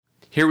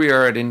Here we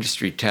are at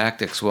Industry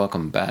Tactics.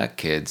 Welcome back,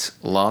 kids.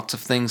 Lots of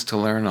things to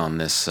learn on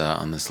this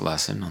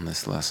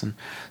lesson.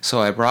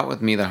 So I brought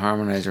with me the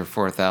Harmonizer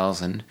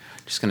 4000.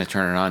 Just going to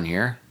turn it on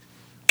here.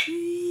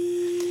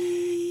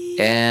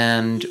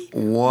 And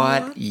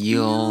what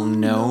you'll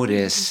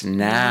notice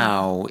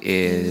now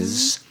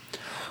is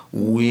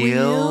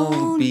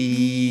we'll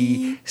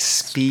be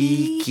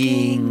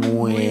speaking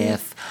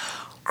with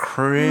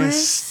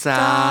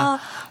Krista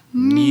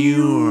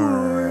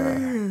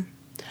Muir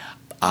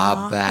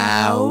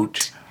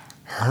about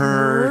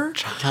her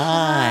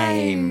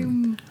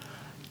time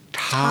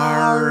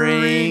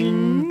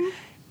tarring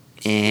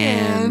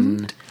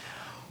in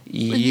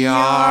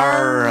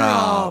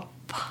Europe.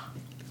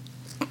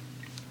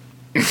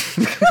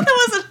 That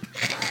wasn't.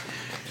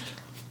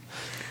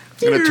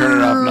 I'm going to turn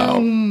it off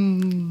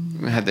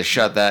now. I had to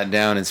shut that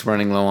down. It's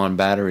running low on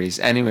batteries.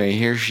 Anyway,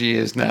 here she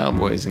is now,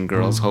 boys and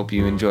girls. Hope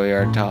you enjoy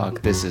our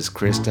talk. This is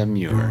Krista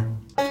Muir.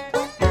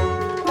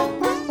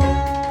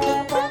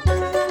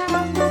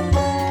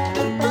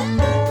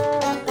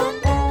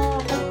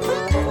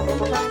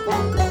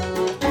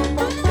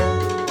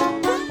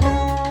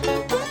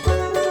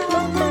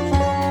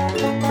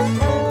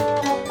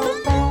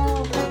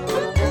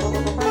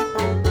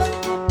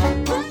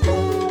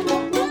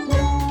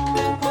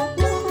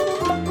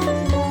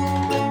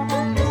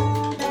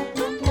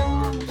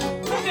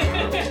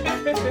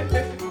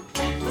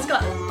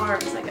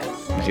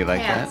 You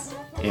like hands.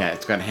 That? Yeah,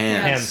 it's got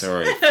hands.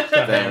 Sorry.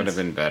 That would have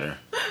been better.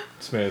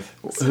 Smooth.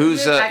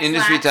 Who's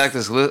Industry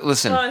Tactics?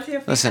 Listen.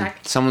 Oh, Listen.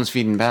 Someone's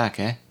feeding back,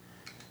 eh?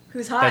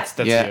 Who's hot?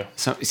 That's yeah.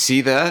 you.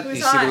 See that? Who's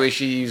you hot? see the way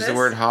she used the This?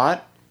 word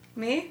hot?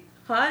 Me?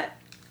 Hot?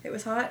 It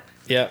was hot.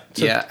 Yeah.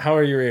 So Yeah. How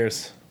are your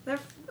ears? They're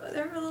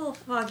a little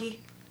foggy.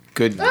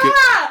 Good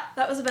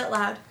That was a bit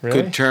loud.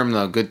 Really? good term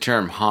though. Good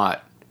term.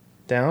 Hot.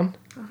 Down?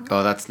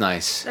 Oh, that's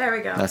nice. There we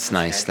go. That's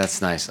nice. good.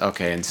 That's nice.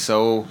 Okay, and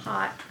so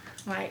Hot.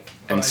 Mike.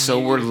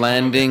 we're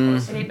landing.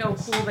 It ain't no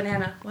cool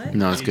banana. What?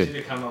 No, it's I need you good.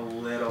 to come a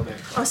little bit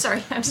closer. Oh,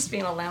 sorry. I'm just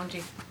being a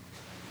loungy.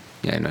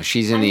 Yeah, no,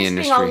 she's in I'm the just being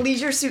industry. all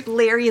Leisure Suit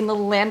Larry in the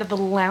land of the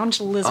lounge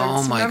lizards.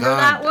 Oh my Remember god,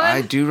 that one?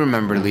 I do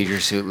remember Leisure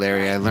Suit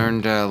Larry. I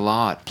learned a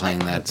lot playing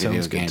that video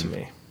Sounds game. good to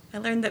me. I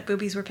learned that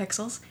boobies were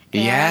pixels.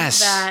 And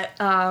Yes. that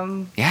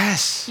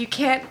Yes. you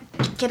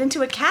can't get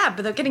into a cab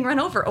without getting run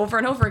over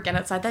and over again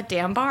outside that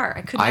damn bar.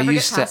 I could never I get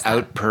used to past that.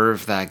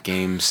 out-perv that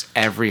game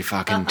every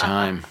fucking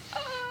time.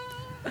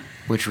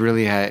 Which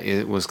really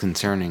it was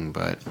concerning,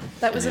 but...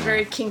 That was a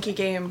very kinky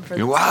game. For It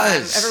the was.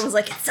 time. Everyone was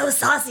like, it's so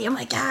saucy. Oh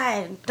my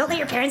god. Don't let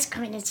your parents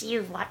come in and see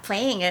you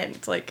playing it.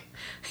 It's like...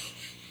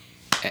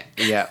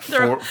 Yeah,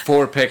 They're-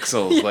 four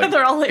pixels. Yeah, like,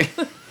 they're all like...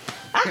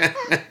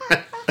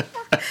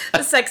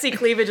 the sexy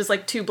cleavage is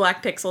like 2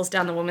 black pixels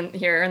down the woman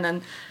here, and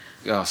then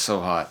oh,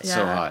 so hot, so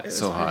Yeah, hot, it was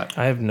so weird. hot.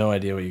 I have no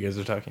idea what you guys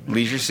are talking about.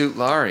 Leisure Suit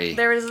Larry.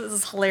 there was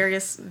this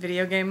hilarious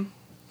video game.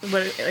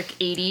 What, like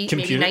 80, maybe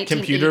Computer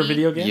 1980?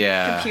 video game?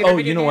 Yeah. Computer Oh,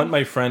 video you know what? game.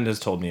 My friend has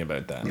told me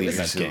about that. Leisure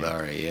that Suit game.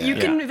 Larry, yeah. You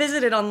can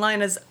visit it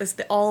online as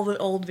all the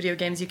old video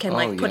games. You can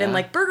Oh, put in yeah?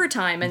 like Burger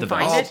Time and The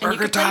find best. it, and you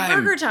can play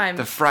Burger Time.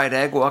 The fried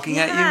egg walking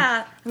at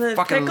yeah, the you.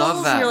 Fucking pickles,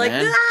 love that, and you're like,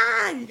 man.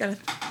 ah, you gotta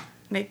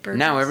make burgers.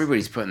 Now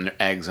everybody's putting their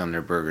eggs on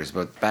their burgers,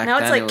 but back Now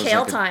it's then like it was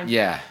kale like time.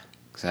 Yeah,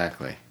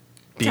 exactly.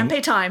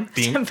 Tempeh time.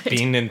 Tempeh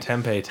Bean and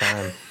tempeh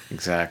time.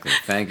 Exactly.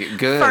 Thank you.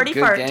 Good. Farty good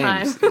fart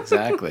games. time.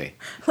 Exactly.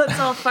 Let's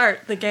all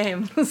fart the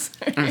game.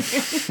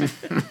 Sorry.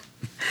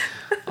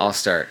 I'll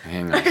start.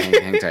 Hang on.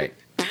 Hang tight.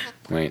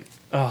 Wait.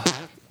 Oh,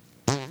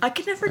 I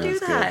could never do That's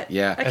good. that.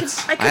 Yeah. I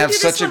It's- couldn't I have do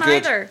this such a one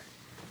good- either.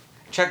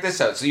 Check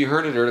this out. So you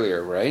heard it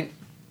earlier, right?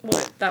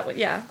 Well, that would,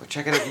 yeah. But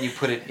check it out when you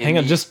put it in. hang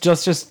on. the- Just.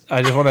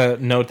 I just want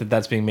to note that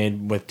that's being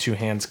made with 2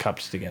 hands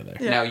cupped together.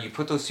 Yeah. Now you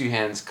put those 2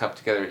 hands cupped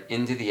together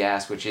into the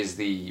ass, which is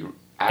the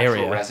actual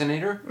Area.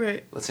 resonator.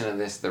 Right. Listen to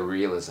this. The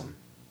realism.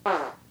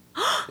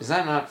 Is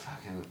that not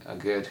fucking a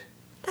good?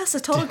 That's a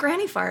total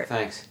granny fart.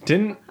 Thanks.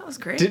 That was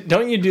great.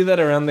 Don't you do that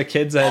around the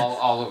kids at,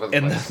 All over the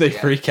and place. they Yeah.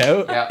 freak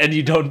out Yeah. and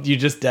you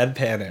just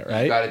deadpan it, You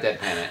right? gotta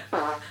deadpan it.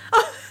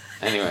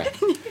 Anyway.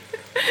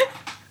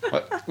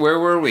 Where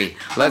were we?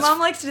 My mom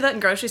likes to do that in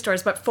grocery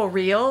stores, but for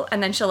real,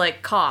 and then she'll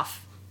like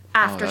cough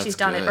after that's she's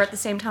done it, good. or at the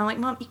same time. Like,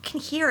 Mom, you can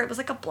hear it was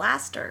like a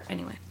blaster.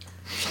 Anyway,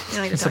 you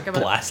don't need to It's talk a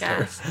about blaster.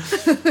 gas.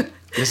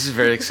 This is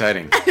very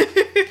exciting.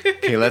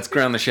 Okay, let's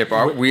ground the ship.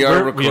 We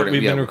are recording.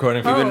 We've been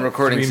recording for We've been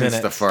recording 3 since the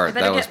minutes. fart. I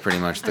better That was get- pretty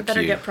much the I better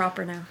cue. get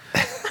proper now.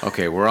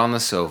 Okay, we're on the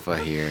sofa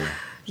here.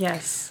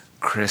 Yes,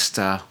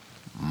 Krista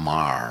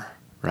Mar,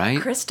 right?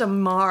 Krista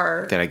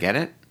Mar. Did I get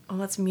it? Oh,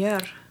 that's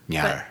Muir.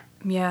 Muir.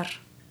 But Muir.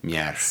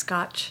 Muir.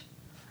 Scotch.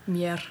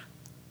 Muir.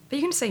 But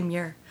you can say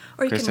Muir,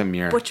 or you Krista can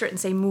Muir. butcher it and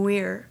say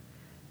Muir.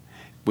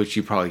 Which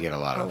you probably get a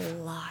lot A of.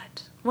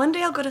 lot. One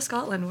day I'll go to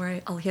Scotland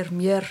where I'll hear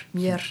Muir,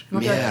 Muir, and I'll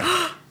be like,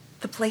 Muir.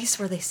 the place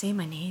where they say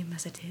my name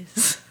as it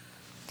is.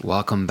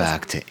 Welcome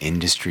back to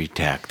Industry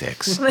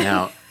Tactics.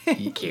 Now,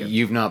 Thank you.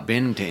 you've not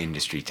been to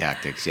Industry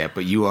Tactics yet,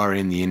 but you are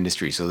in the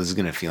industry, so this is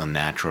going to feel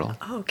natural.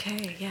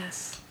 Okay,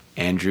 yes.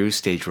 Andrew,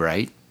 stage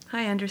right.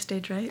 Hi, Andrew,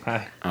 stage right.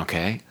 Hi.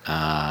 Okay.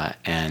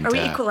 And Are we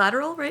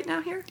equilateral right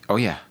now here? oh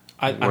yeah.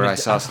 Where I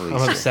saw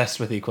Solis. I'm obsessed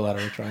with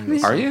equilateral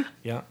triangles. Are you?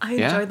 Yeah. I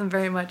Yeah? enjoy them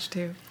very much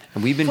too.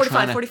 And we've been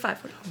 45.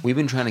 We've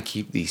been trying to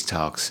keep these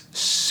talks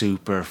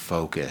super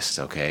focused,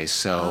 okay?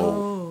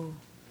 So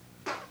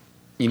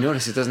you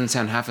notice it doesn't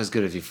sound half as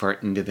good if you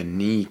fart into the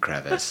knee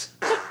crevice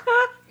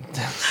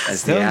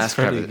as the Sounds ass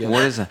pretty crevice. good.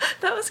 What is that?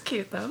 That was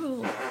cute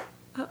though.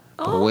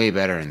 Way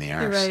better in the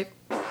arse. You're right.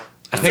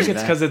 I think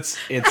it's because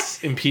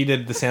it's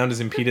impeded. The sound is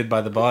impeded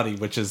by the body,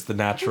 which is the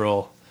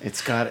natural.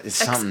 It's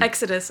something.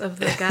 Exodus of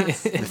the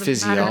gas. The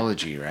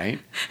physiology, right?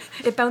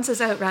 It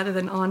bounces out rather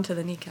than onto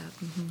the kneecap.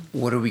 Mm-hmm.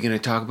 What are we going to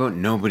talk about?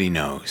 Nobody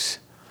knows.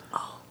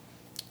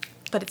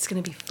 But it's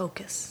going to be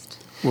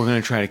focused. We're going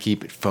to try to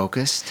keep it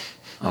focused,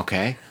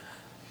 okay?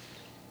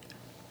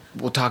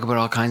 We'll talk about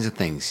all kinds of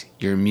things.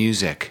 Your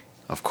music,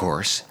 of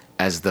course,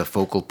 as the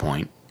focal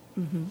point.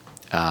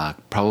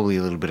 Probably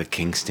a little bit of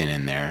Kingston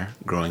in there,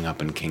 growing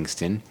up in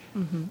Kingston.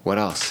 What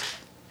else?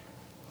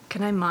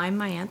 Can I mime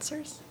my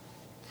answers?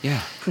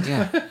 Yeah.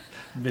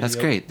 That's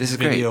great. This is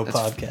video great.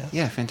 That's podcast.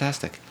 Yeah,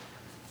 fantastic.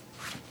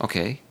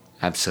 Okay.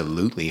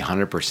 Absolutely.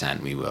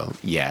 100% we will.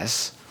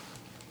 Yes.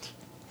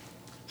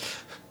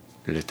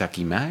 Le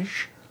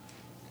taquimage?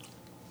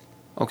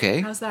 Okay.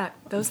 How's that?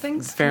 Those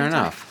things? Fair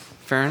enough.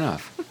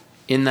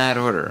 In that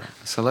order.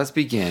 So let's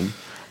begin.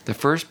 The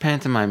first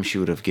pantomime she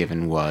would have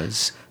given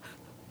was...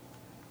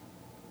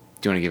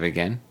 Do you want to give it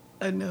again?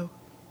 No.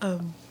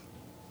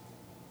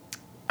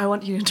 I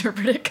want you to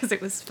interpret it because it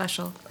was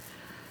special.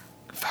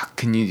 Fuck,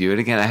 can you do it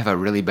again? I have a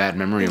really bad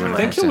memory. I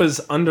think it was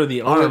under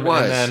the arm it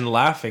was. and then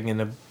laughing in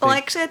a big... Well,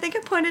 actually, I think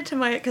it pointed to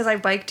because I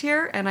biked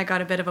here and I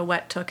got a bit of a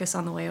wet tuchus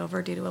on the way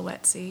over due to a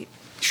wet seat.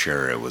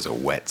 Sure, it was a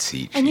wet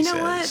seat, And she you know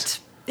says. what?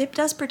 It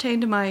does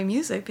pertain to my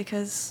music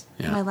because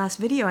my last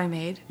video I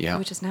made, Yeah.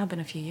 which has now been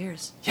a few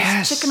years,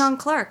 Yes. was Chicken on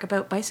Clark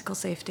about bicycle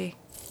safety.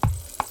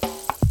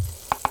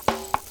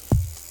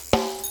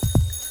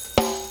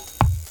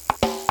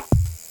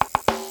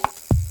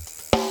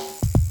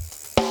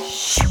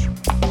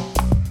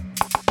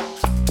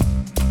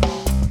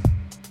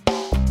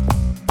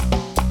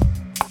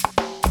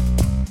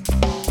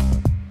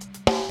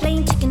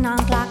 Playing chicken on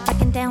clock,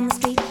 walking down the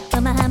street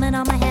with my helmet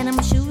on my head and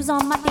my shoes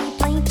on my feet.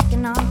 Playing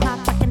chicken on clock,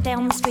 walking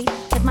down the street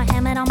with my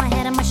helmet on my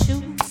head and my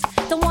shoes.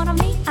 Don't wanna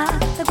meet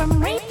the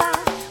Grim Reaper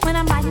when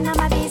I'm riding on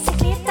my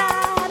bicicleta.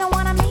 Don't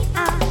wanna meet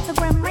the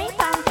Grim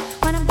Reaper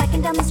when I'm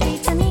biking down the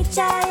street to meet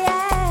ya.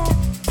 Yeah.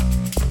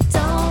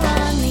 Don't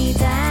run me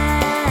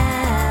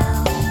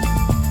down.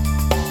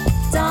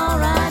 Don't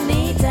run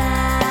me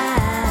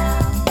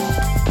down.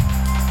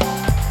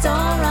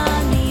 Don't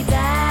run me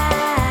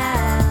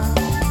down.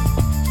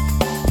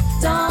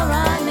 Don't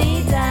run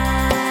me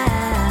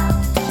down.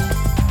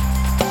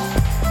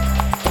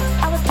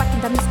 I was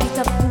walking down the streets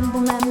of Boom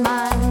Boom and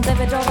Mine.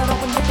 Every door that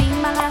opened to be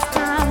my last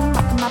time.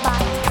 Rocking my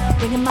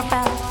bike, ringing my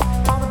bell.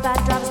 All the bad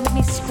drivers make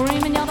me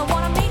scream and yell. Don't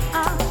wanna meet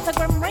the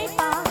Grim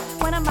Reaper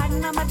when I'm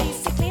riding on my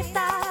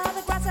bicicleta.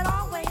 The grass that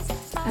always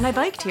smiles. And I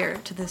biked here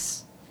to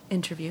this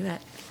interview.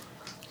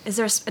 Is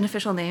there an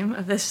official name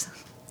of this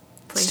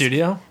place?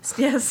 Studio?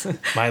 Yes.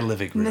 My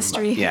living room.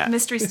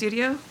 Mystery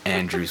studio.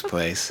 Andrew's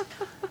place.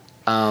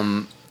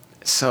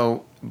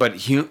 But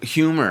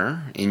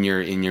humor in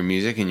your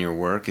music and your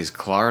work is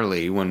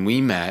clearly, when we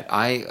met,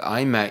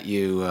 I met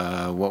you,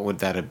 what would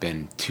that have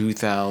been?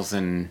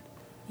 2000...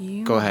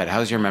 Go ahead.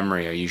 How's your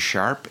memory? Are you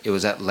sharp? It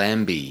was at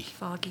Lambie.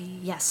 Foggy.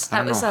 Yes. I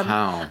That don't was know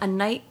how. a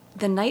night,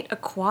 the night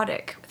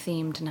aquatic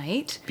themed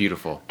night.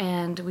 Beautiful.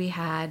 And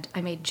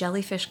I made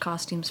jellyfish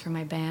costumes for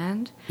my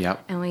band.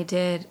 Yep. And we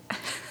did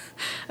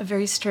a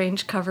very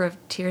strange cover of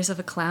Tears of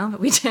a Clown, but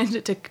we changed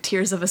it to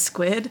Tears of a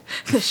Squid.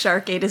 The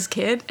shark ate his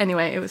kid.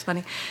 Anyway, it was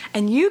funny.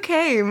 And you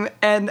came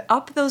and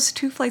up those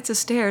 2 flights of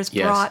stairs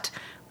Yes. brought,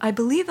 I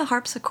believe, a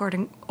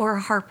harpsichord or a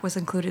harp was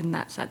included in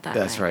that set that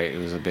That's night. right. It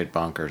was a bit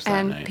bonkers that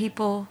And night.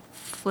 people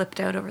flipped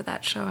out over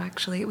that show,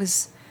 actually. It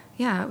was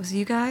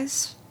you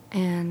guys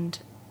and,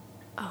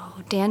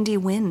 Dandy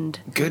Wind.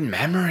 Good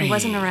memory. Who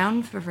wasn't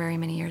around for very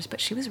many years,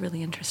 but she was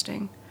really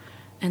interesting.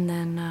 And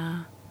then,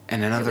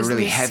 And It another was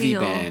really heavy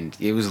Lucille. band.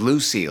 It was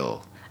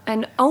Lucille.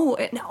 and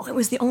it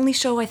was the only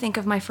show I think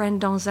of my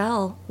friend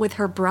Donzel with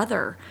her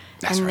brother.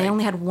 That's and they right.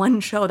 only had one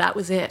show, that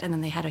was it, and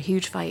then they had a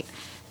huge fight.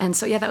 And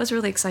so, that was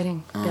really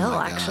exciting. Bill, my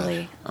God.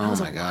 actually. Oh, That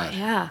was my God.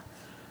 Yeah.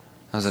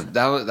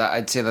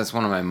 I'd say that's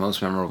one of my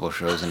most memorable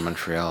shows in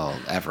Montreal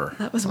ever.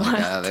 That was like,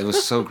 wild. it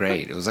was so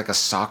great. It was like a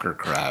soccer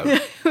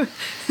crowd.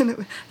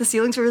 The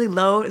ceilings were really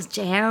low. It was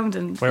jammed.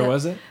 And Where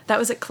was it? That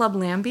was at Club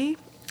Lambie.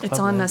 It's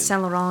Club on Lambie.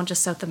 Saint Laurent,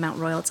 just south of Mount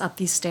Royal. It's up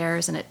these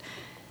stairs, and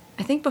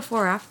I think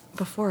before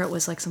it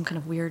was like some kind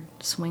of weird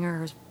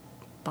swingers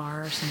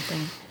bar or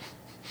something.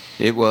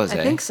 It was. I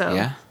think so.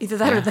 Yeah. Either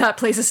that Yeah. or that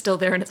place is still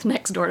there and it's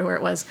next door to where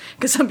it was.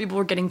 Because some people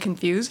were getting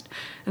confused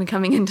and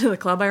coming into the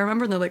club, I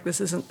remember, and they're like,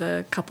 this isn't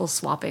the couple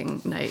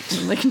swapping night.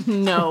 And I'm like,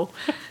 no.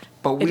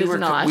 But we It is were.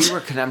 not.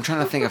 I'm trying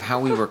to think of how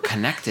we were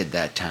connected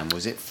that time.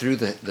 Was it through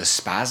the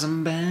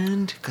Spasm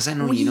band? Because I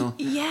know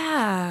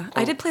Yeah.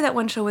 I did play that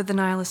one show with the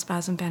Nihilist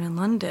Spasm Band in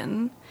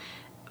London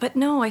But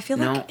no, I feel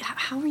No. like,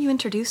 how were you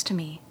introduced to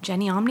me?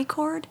 Jenny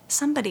Omnicord?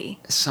 Somebody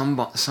Some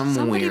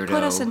Somebody weirdo.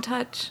 put us in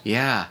touch.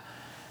 Yeah.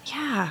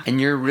 Yeah. And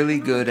you're really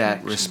good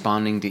at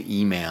responding to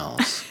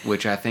emails,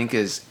 which I think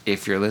is,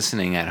 if you're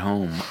listening at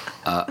home,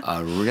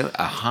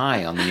 a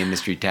high on the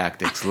industry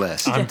tactics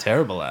list. I'm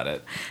terrible at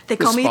it. They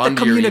call me the Respond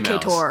to your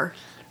communicator.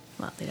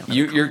 Well, they don't.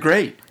 You're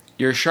great.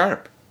 You're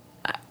sharp.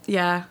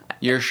 Yeah.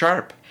 You're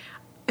sharp.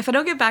 If I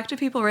don't get back to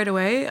people right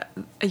away,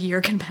 a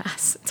year can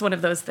pass. It's one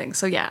of those things.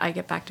 So yeah, I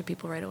get back to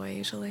people right away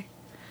usually.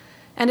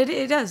 And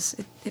it does.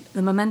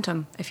 The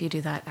momentum, if you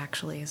do that,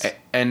 actually is.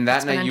 And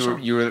that night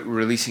exponential. you were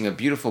releasing a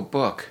beautiful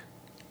book.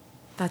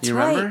 That's you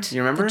remember? right.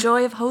 You remember? The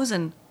Joy of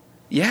Hosen.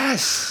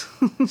 Yes.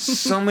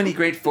 So many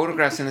great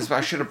photographs in this book.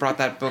 I should have brought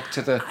that book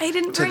to the. I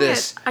didn't to bring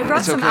this. it. I brought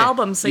It's some okay.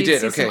 albums so you you'd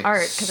did. see Okay. some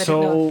art because I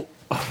didn't know.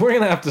 So we're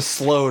gonna have to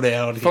slow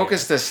down here.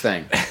 Focus this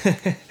thing.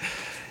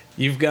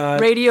 You've got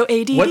Radio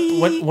ADD.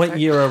 What Sorry.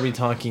 year are we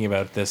talking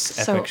about this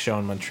So- epic show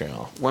in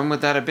Montreal? When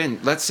would that have been?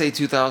 Let's say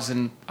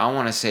 2000. I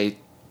want to say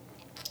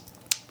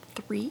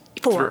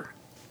 4.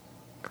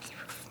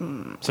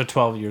 So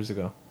 12 years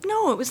ago.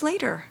 No, it was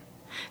later.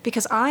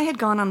 Because I had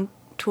gone on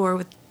tour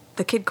with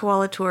the Kid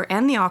Koala tour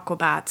and the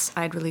Aquabats.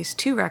 I had released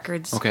 2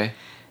 records. okay.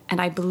 And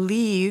I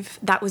believe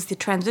that was the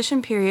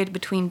transition period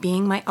between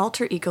being my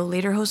alter ego,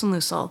 Lederhosen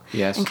Lucille,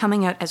 Yes. and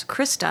coming out as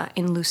Krista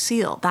in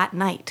Lucille. That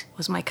night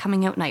was my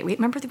coming out night.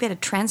 Remember that we had a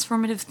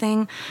transformative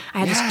thing? I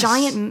had Yes. this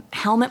giant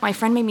helmet. My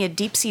friend made me a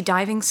deep sea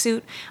diving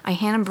suit. I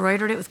hand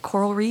embroidered it with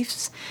coral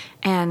reefs,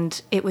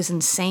 and it was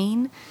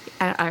insane.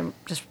 I'm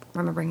just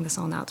remembering this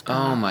all now. It's been a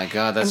Oh while. my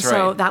God, that's and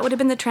so right. that would have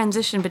been the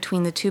transition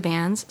between the 2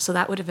 bands. So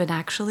that would have been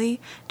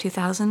actually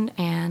 2000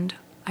 and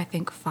I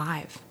think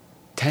 5.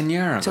 10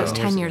 years ago. So it's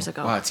 10 years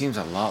ago. Wow, it seems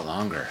a lot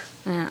longer.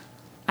 Yeah,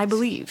 I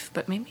believe,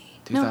 but maybe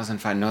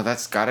 2005. No,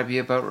 that's got to be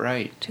about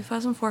right.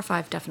 2004,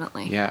 5,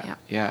 definitely. Yeah.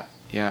 Yeah.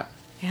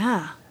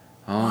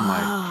 Oh my.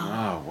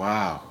 Oh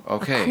wow.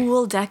 Okay. A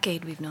cool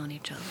decade we've known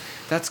each other,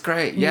 That's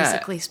great. Yeah.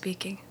 musically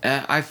speaking.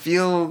 I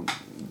feel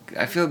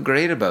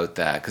great about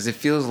that because it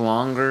feels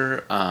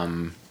longer.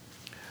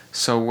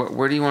 So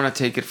where do you want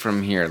to take it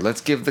from here?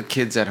 Let's give the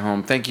kids at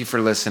home. Thank you for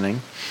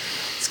listening.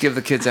 Let's give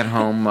the kids at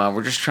home.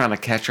 We're just trying to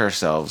catch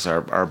ourselves,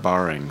 our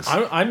borrowings.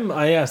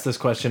 I ask this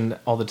question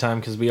all the time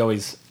because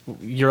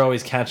you're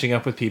always catching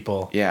up with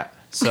people. Yeah.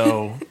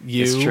 So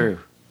you, It's true.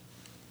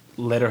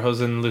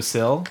 Lederhosen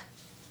Lucille.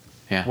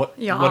 Yeah. What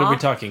Yeah. are we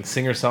talking?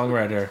 Singer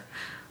songwriter,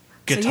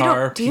 So you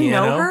guitar, don't, do you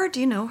piano. know her? Do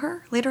you know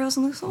her,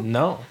 Lederhosen Lucille?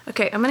 No.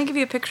 Okay, I'm gonna give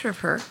you a picture of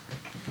her.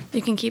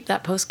 You can keep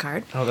that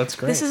postcard. Oh, that's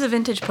great. This is a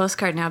vintage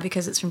postcard now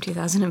because it's from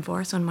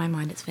 2004, so in my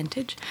mind it's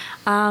vintage.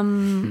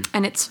 And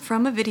it's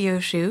from a video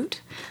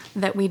shoot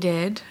that we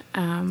did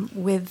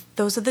with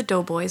those are the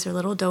Doughboys, or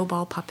little dough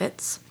ball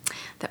puppets,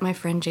 that my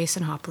friend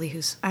Jason Hopley,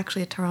 who's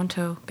actually a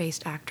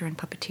Toronto-based actor and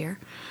puppeteer,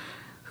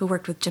 who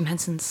worked with Jim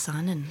Henson's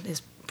son and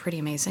is pretty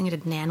amazing. He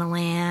did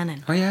Nanoland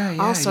and Oh, yeah,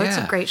 all sorts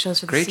yeah. of great shows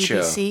for Great the show.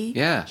 CBC.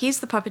 Yeah.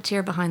 He's the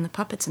puppeteer behind the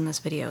puppets in this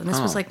video. And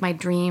this was Oh. like my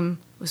dream,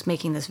 was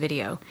making this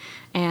video.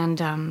 And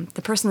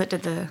the person that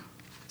did the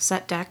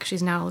set deck,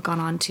 she's now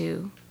gone on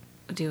to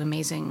do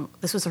amazing.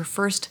 This was her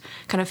first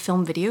kind of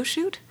film video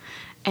shoot.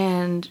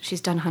 And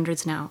she's done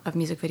hundreds now of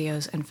music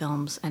videos and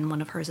films. And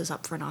one of hers is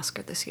up for an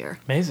Oscar this year.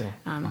 Amazing.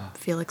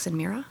 Felix and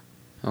Mira.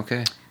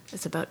 Okay.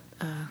 It's about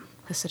a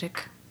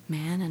Hasidic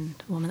man and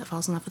a woman that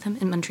falls in love with him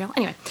in Montreal.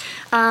 Anyway,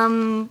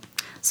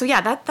 so yeah,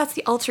 that's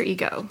the alter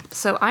ego.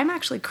 So I'm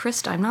actually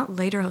Krista. I'm not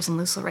Lederhosen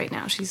Lucille right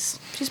now. She's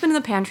been in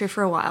the pantry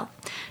for a while.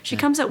 She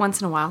comes out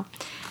once in a while,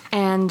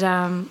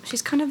 and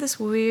she's kind of this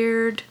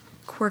weird,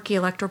 quirky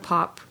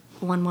electropop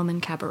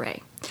one-woman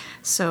cabaret.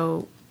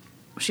 So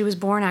she was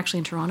born actually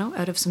in Toronto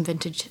out of some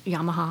vintage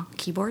Yamaha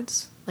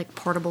keyboards, like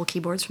portable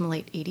keyboards from the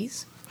late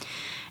 80s.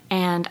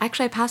 And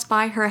actually, I passed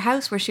by her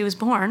house where she was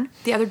born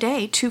the other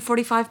day,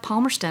 245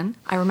 Palmerston.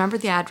 I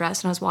remembered the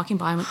address, and I was walking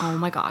by and went, oh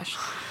my gosh.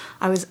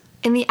 I was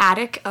in the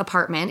attic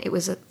apartment. It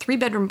was a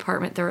 3-bedroom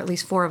apartment. There were at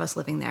least 4 of us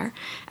living there.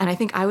 And I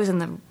think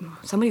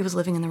somebody was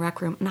living in the rec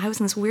room. And I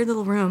was in this weird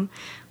little room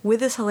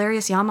with this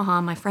hilarious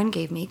Yamaha my friend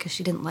gave me because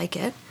she didn't like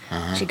it.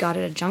 She got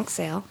it at a junk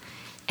sale.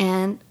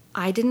 And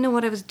I didn't know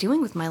what I was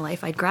doing with my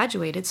life. I'd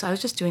graduated, so I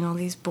was just doing all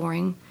these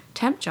boring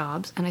temp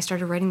jobs. And I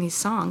started writing these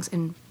songs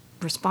in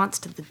response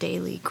to the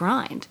daily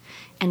grind,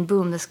 and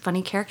boom, this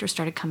funny character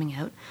started coming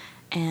out,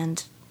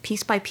 and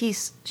piece by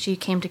piece she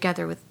came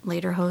together with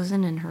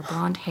Lederhosen and her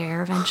blonde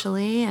hair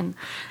eventually, and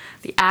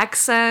the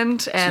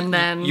accent, and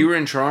then You were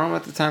in Toronto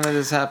at the time that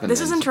this happened. this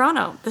then? was in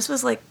Toronto. This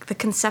was like the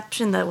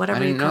conception, that whatever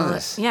I you didn't know call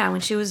this. it. Yeah,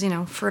 when she was,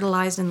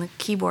 fertilized in the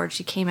keyboard,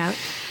 she came out.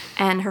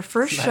 And her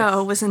first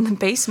show was in the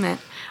basement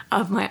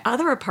of my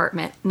other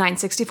apartment,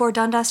 964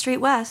 Dundas Street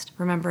West.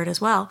 Remember it as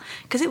well,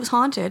 because it was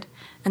haunted.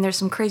 And there's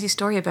some crazy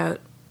story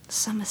about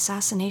some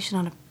assassination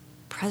on a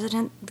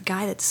president, the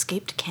guy that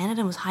escaped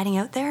Canada and was hiding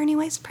out there.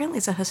 Anyways, apparently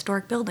it's a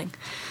historic building.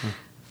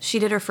 She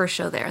did her first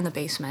show there in the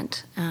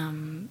basement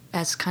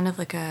as kind of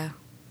like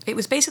it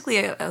was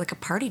basically like a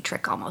party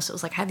trick almost. It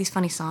was like I had these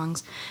funny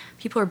songs.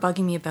 People were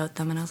bugging me about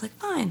them, and I was like,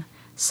 fine.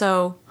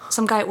 So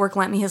some guy at work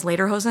lent me his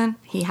lederhosen.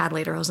 He had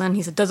lederhosen.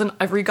 He said, "Doesn't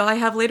every guy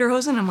have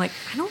lederhosen?" I'm like,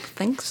 "I don't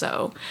think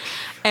so."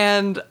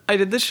 And I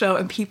did the show,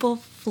 and people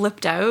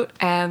flipped out.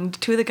 And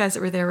two of the guys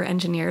that were there were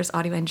engineers,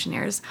 audio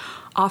engineers.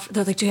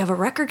 They're like, "Do you have a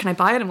record? Can I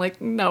buy it?" I'm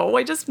like, "No,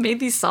 I just made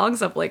these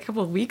songs up like a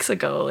couple of weeks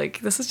ago.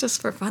 Like, this is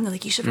just for fun." They're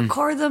like, "You should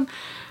record them."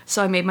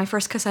 So I made my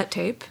first cassette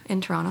tape in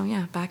Toronto.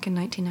 Yeah, back in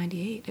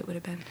 1998, it would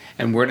have been.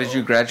 And where did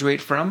you graduate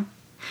from?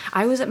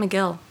 I was at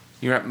McGill.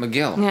 You're at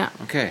McGill. Yeah.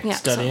 Okay. Yeah.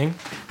 Studying? So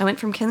I went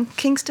from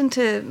Kingston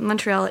to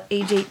Montreal at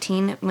age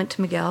 18, went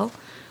to McGill,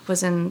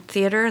 was in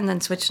theater, and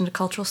then switched into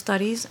cultural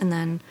studies, and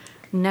then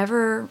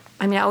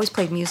I always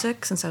played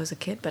music since I was a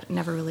kid, but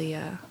never really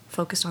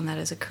focused on that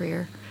as a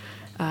career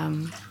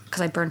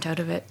because I burnt out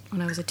of it when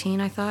I was a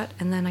teen, I thought,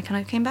 and then I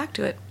kind of came back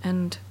to it,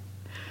 and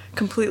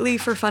completely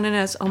for fun and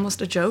as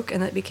almost a joke,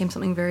 and it became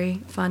something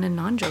very fun and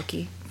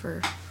non-jokey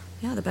for,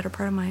 the better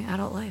part of my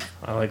adult life.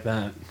 I like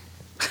that.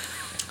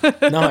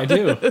 No, I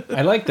do.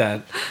 I like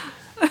that.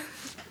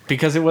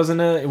 Because it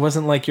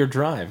wasn't like your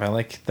drive. I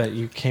like that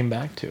you came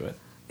back to it.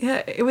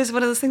 Yeah, it was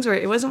one of those things where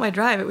it wasn't my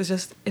drive. It was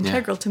just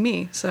integral to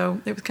me.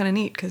 So it was kind of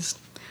neat because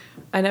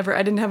I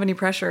didn't have any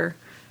pressure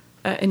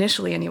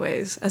initially,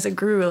 anyways. As it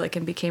grew,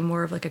 and became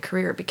more of like a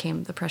career,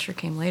 the pressure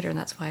came later, and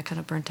that's why I kind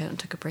of burnt out and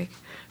took a break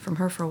from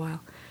her for a while.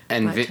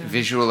 And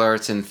visual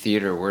arts and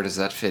theater, where does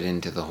that fit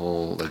into the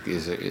whole?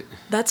 Is it?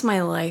 That's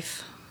my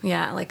life.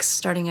 Yeah,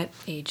 starting at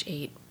age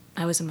 8.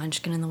 I was a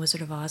munchkin in The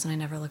Wizard of Oz, and I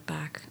never looked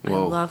back.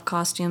 Whoa. I love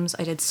costumes.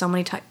 I did so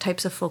many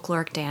types of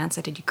folkloric dance.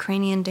 I did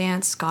Ukrainian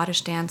dance,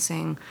 Scottish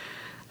dancing,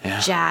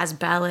 jazz,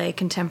 ballet,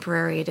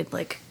 contemporary. I did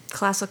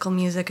classical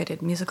music. I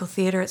did musical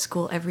theater at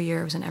school every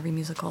year. I was in every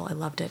musical. I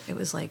loved it. It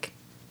was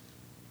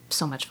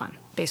so much fun,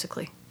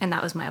 basically. And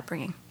that was my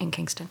upbringing in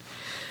Kingston.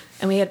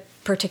 And we had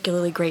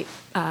particularly great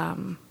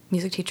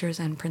music teachers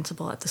and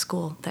principal at the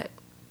school that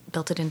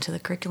built it into the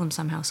curriculum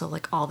somehow, so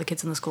all the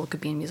kids in the school could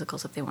be in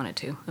musicals if they wanted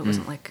to. It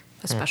wasn't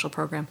a special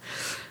program,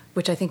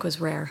 which I think was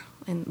rare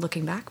in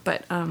looking back.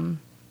 But so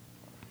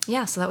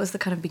that was the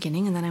kind of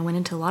beginning, and then I went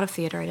into a lot of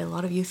theater. I did a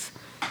lot of youth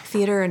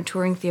theater and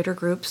touring theater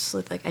groups,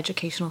 with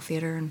educational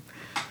theater,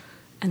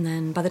 and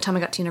then by the time I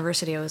got to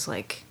university, I was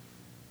I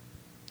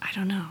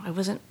don't know, I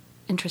wasn't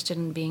interested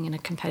in being in a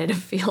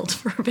competitive field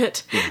for a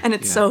bit, and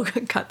it's so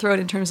cutthroat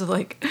in terms of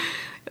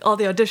all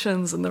the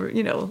auditions and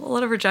a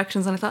lot of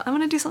rejections, and I thought I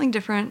want to do something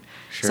different.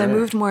 Sure. So I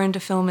moved more into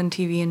film and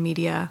TV and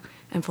media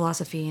and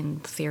philosophy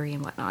and theory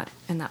and whatnot,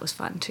 and that was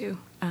fun too.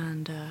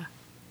 And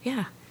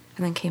and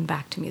then came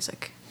back to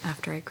music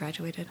after I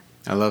graduated.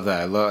 I love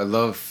that. I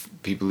love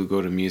people who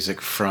go to music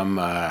from.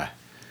 I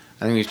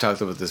think we've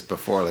talked about this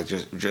before,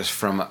 just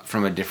from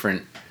a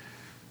different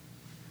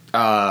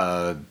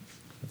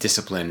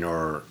discipline,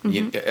 or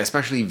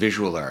especially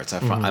visual arts.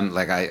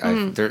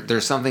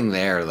 There's something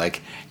there,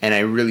 and I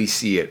really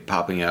see it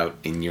popping out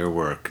in your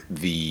work.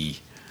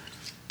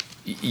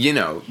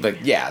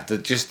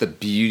 Just the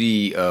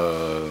beauty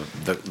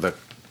of the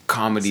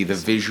comedy, the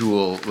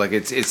visual,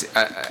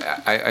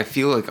 I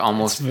feel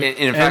almost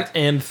in fact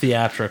and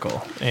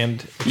theatrical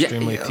and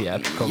extremely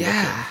theatrical.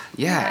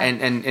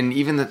 And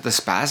even the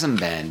Spasm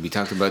Band, we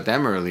talked about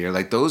them earlier.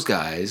 Those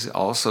guys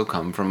also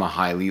come from a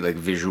highly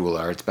visual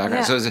arts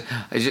background. So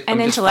I'm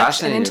just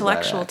fascinated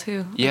intellectual by that.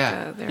 too.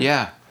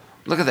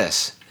 Look at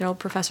this. They're old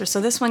professors. So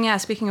this one,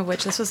 speaking of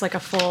which, this was a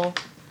full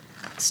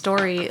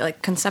story,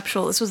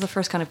 conceptual. This was the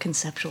first kind of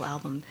conceptual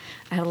album.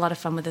 I had a lot of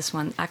fun with this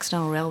one,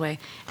 Accidental Railway,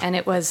 and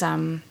it was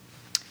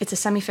it's a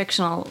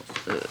semi-fictional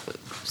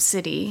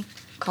city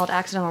called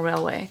Accidental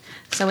Railway.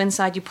 So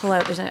inside you pull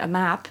out, there's a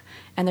map,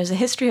 and there's a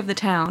history of the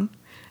town,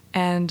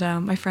 and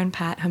my friend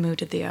Pat Hamu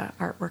did the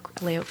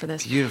artwork layout for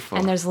this. Beautiful.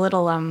 And there's a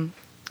little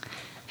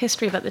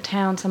history about the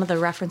town, some of the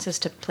references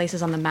to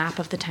places on the map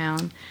of the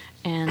town,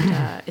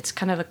 and it's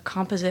kind of a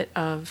composite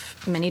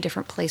of many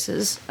different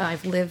places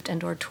I've lived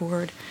and or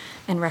toured,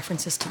 and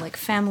references to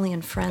family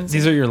and friends.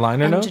 These are your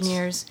liner notes?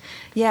 Engineers.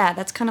 Yeah,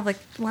 that's kind of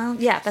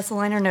that's the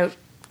liner note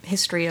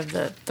history of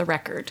the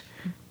record.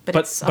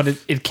 But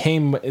it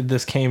came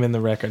in the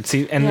record.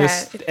 See, and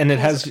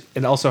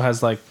it also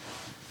has it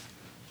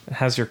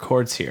has your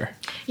chords here.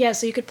 Yeah,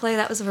 so you could play.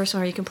 That was the first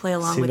one where you can play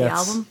along with the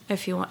album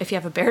if you want. If you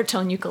have a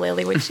baritone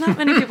ukulele, which not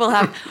many people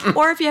have,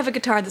 or if you have a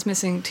guitar that's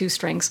missing 2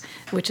 strings,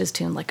 which is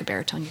tuned like a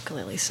baritone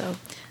ukulele. So,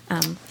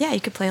 you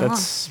could play along.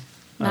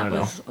 That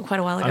was quite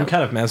a while ago. I'm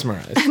kind of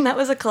mesmerized. And that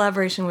was a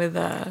collaboration with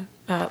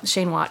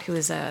Shane Watt, who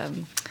is a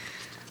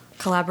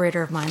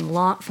collaborator of mine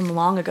from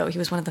long ago. He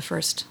was one of the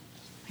first.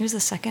 He was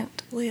the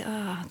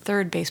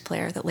third bass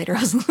player that later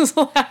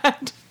Hustle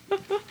had.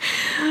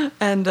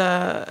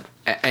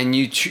 And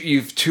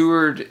you've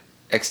toured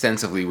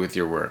extensively with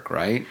your work,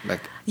 right?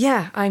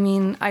 Yeah,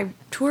 I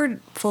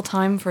toured full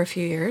time for a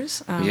few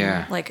years.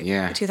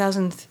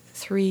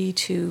 2003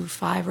 to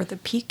 5 were the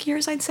peak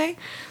years, I'd say,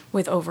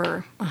 with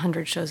over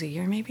 100 shows a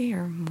year, maybe,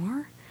 or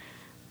more.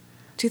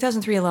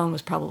 2003 alone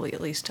was probably at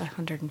least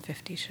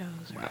 150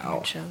 shows or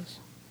 100 shows,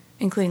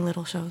 including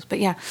little shows. But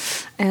yeah,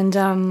 and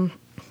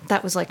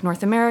that was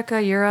North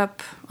America,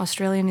 Europe,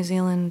 Australia, New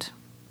Zealand,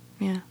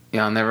 Yeah.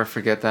 Yeah, I'll never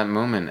forget that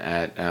moment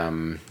at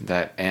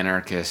that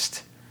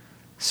anarchist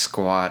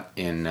squat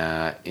in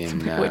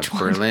Which one?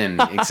 Berlin.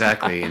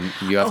 Exactly, and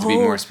you have to be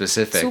more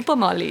specific. Super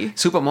Molly.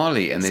 Super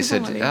Molly, and they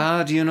Super said,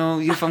 Molly. do you know,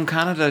 you're from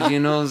Canada, do you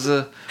know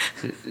the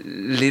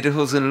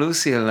Lederhosen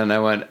Lucille? And I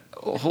went,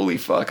 oh, holy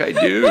fuck, I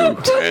do.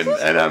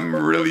 and I'm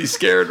really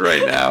scared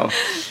right now.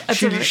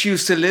 She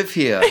used to live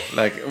here.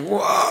 Like,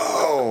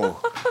 whoa.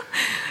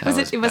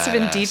 It must have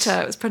been badass.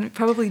 Dita. It was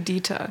probably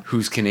Dita.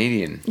 Who's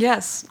Canadian.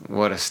 Yes.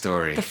 What a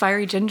story. The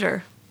fiery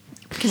ginger.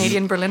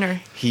 Canadian Berliner.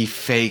 He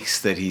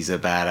fakes that he's a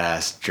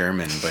badass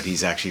German, but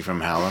he's actually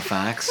from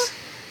Halifax.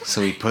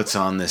 So he puts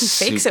on this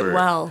He fakes it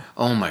well.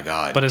 Oh my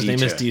god. But his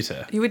name is Dieter.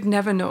 Dita. You would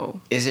never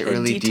know. Is it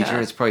really Dieter?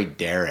 It's probably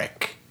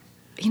Derek.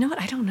 You know what?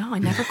 I don't know. I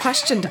never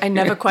questioned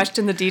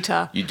the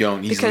Dita. You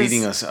don't. He's Because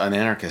leading us an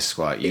anarchist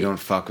squad. You don't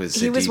fuck with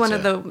He was Dita. one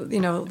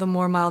of the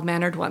more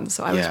mild-mannered ones.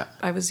 So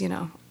I was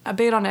a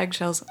bit on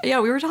eggshells. Yeah,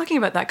 we were talking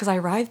about that because I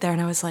arrived there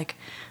and I was like,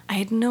 I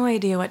had no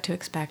idea what to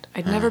expect.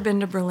 I'd never been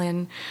to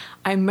Berlin.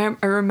 I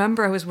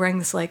remember I was wearing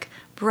this like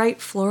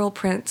bright floral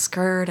print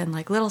skirt and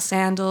like little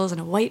sandals and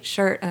a white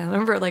shirt. And I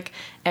remember like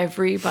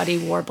everybody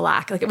wore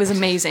black. Like it was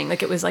amazing.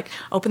 Like it was like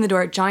open the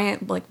door,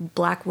 giant like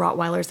black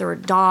Rottweilers. There were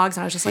dogs,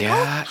 and I was just like,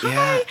 Yeah, oh, hi.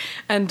 yeah.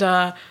 And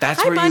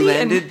That's hi, where buddy. you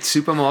And- landed,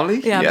 Super Molly?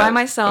 yeah, by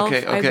myself.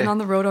 Okay, I've been on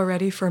the road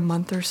already for a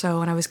month or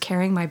so, and I was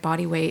carrying my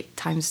body weight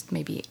times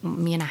maybe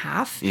me and a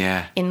half.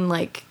 Yeah. In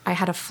like, I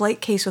had a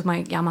flight case with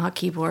my Yamaha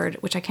keyboard,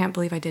 which I can't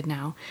believe I did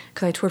now,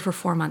 because I toured for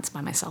 4 months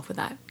by myself with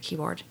that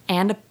keyboard,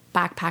 and a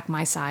backpack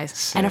my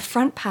size, and a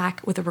front pack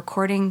with a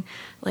recording,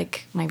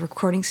 like my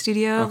recording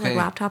studio, Okay. like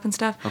laptop and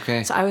stuff.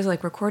 Okay. So I was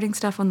like recording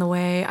stuff on the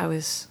way.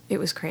 It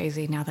was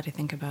crazy now that I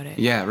think about it.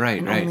 Yeah, right,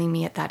 and right. only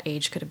me at that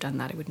age could have done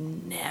that. I would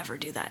never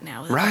do that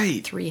now. With Right.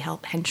 Like 3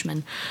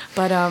 henchmen.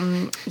 But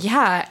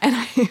yeah, and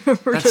I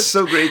remember That's just,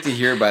 so great to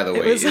hear, by the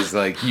way. was- Is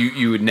like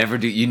you would never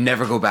do. You'd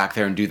never go back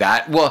there and do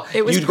that. Well,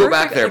 It was you'd go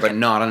back perfect, there, like- but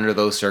not under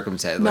those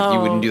circumstances. Like you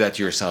No. wouldn't do that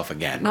to yourself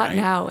again. not right?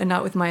 now, and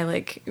not with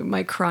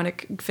my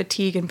chronic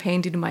fatigue and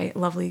pain due to my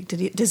lovely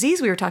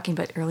disease we were talking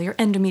about earlier,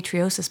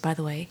 endometriosis, by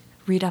the way.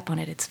 Read up on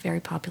it. It's very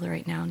popular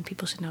right now, and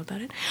people should know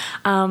about it.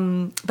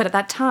 But at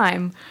that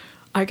time,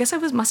 I guess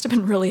must have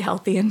been really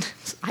healthy, and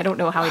I don't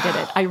know how I did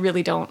it. I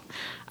really don't.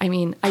 I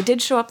mean, I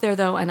did show up there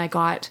though, and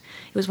it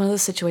was one of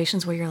those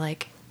situations where you're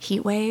like,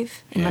 heat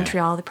wave in Yeah.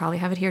 Montreal. They probably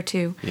have it here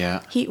too.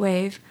 Yeah. Heat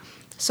wave,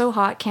 so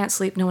hot, can't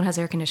sleep. No one has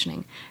air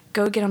conditioning.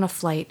 Go get on a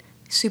flight,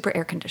 super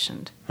air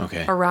conditioned.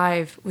 Okay.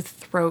 Arrive with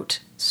throat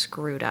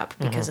screwed up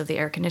because of the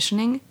air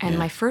conditioning. And Yeah.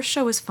 my first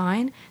show was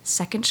fine.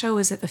 Second show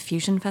was at the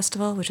Fusion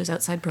Festival, which was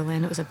outside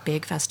Berlin. It was a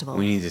big festival.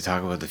 We need to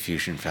talk about the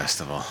Fusion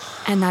Festival.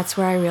 And that's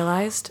where I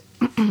realized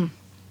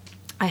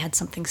I had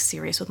something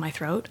serious with my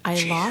throat. I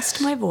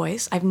lost my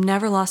voice. I've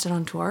never lost it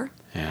on tour.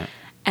 Yeah.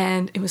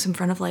 And it was in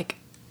front of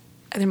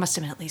there must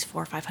have been at least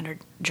 400 or 500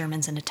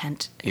 Germans in a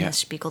tent, in Yeah. the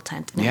Spiegel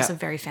tent. And it Yeah. was a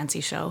very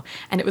fancy show.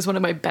 And it was one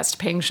of my best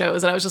paying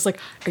shows. And I was just like,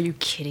 are you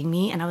kidding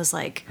me? And I was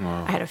like,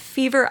 I had a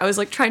fever. I was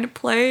like trying to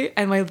play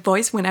and my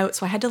voice went out.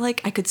 So I had to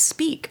I could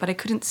speak, but I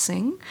couldn't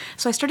sing.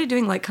 So I started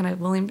doing kind of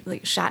William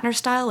Shatner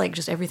style,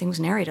 just everything was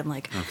narrated. I'm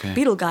like, Okay.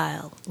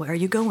 Beetleguile, where are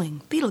you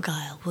going?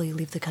 Beetleguile, will you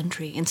leave the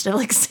country? Instead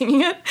of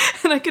singing it.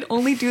 And I could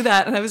only do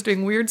that. And I was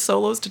doing weird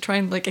solos to try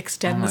and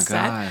extend Oh my the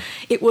set. God.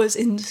 It was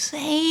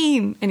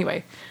insane.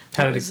 Anyway.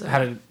 How that did was, it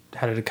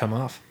how did it come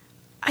off?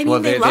 I mean, Well,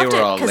 they they loved were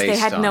it all because they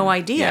laced had no on-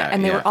 idea, yeah,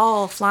 and they yeah. were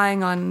all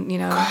flying on,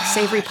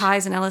 savory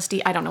pies and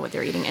LSD. I don't know what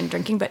they're eating and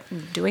drinking, but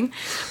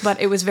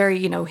it was very,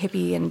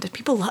 hippie, and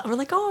people were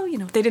like, oh,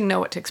 they didn't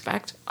know what to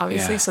expect,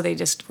 obviously, Yeah. so they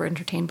just were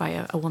entertained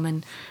by a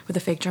woman with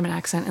a fake German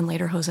accent and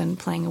Lederhosen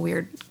playing a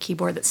weird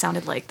keyboard that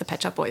sounded like the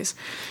Pet Shop Boys,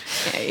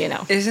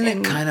 Isn't it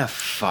And- kind of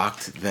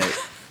fucked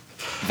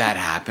that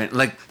happened?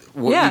 Like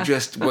what Yeah.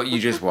 you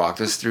just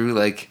walked us through,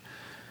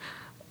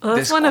 Well,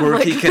 this that's one of,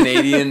 quirky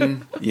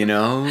Canadian,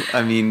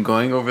 I mean,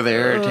 going over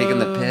there, taking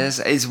the piss.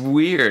 It's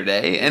weird,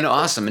 eh? And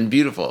awesome and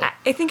beautiful.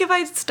 I think if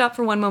I stopped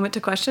for one moment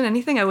to question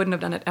anything, I wouldn't have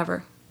done it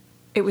ever.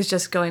 It was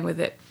just going with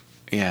it.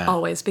 Yeah.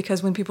 Always,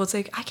 because when people would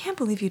say, I can't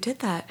believe you did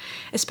that,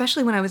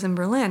 especially when I was in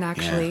Berlin,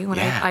 actually, Yeah, when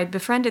yeah. I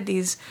befriended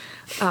these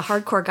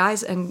hardcore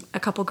guys and a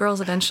couple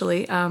girls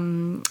eventually,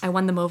 I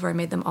won them over. I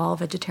made them all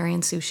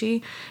vegetarian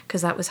sushi,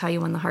 because that was how you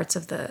won the hearts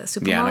of the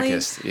Super The Molly.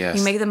 anarchists, yes.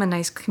 You make them a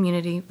nice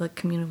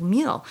communal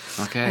meal.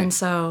 Okay. And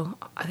so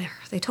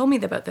they told me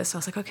about this, so I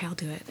was like, okay, I'll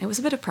do it. It was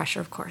a bit of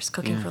pressure, of course,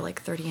 cooking for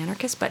 30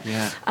 anarchists, but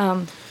Yeah.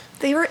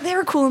 they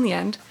were cool in the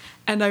end.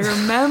 And I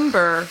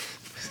remember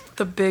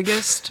the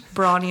biggest,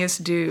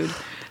 brawniest dude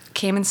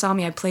came and saw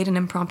me. I played an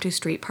impromptu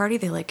street party.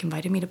 They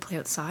invited me to play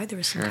outside. There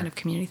was some kind of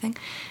community thing.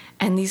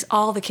 And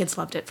all the kids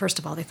loved it. First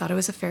of all, they thought I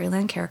was a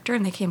Fairyland character,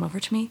 and they came over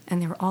to me,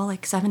 and they were all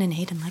 7 and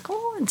 8 and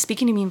and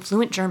speaking to me in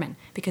fluent German,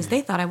 because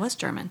they thought I was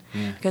German.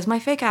 Because my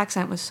fake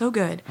accent was so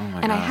good. Oh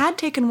my and I God. had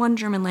taken one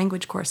German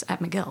language course at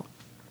McGill.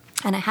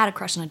 And I had a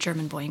crush on a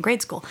German boy in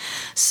grade school.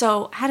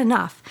 So I had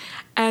enough.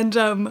 And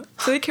so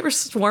they were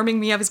swarming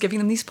me. I was giving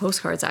them these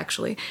postcards,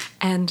 actually.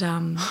 And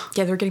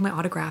yeah, they were getting my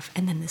autograph.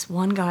 And then this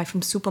one guy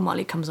from Super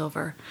Molly comes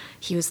over.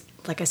 He was,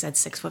 like I said,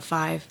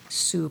 6'5",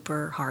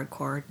 super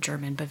hardcore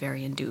German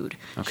Bavarian dude.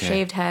 Okay.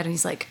 Shaved head. And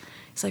he's like,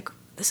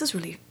 this is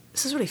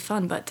really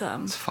fun, but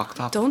It's fucked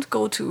up.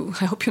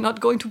 I hope you're not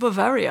going to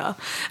Bavaria.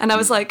 And I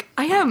was like,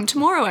 I am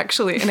tomorrow,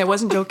 actually. And I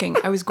wasn't joking.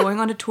 I was going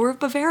on a tour of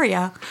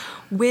Bavaria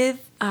with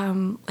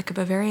like a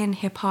Bavarian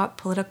hip hop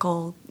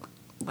political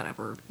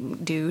whatever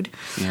dude,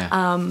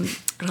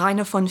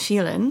 Rainer von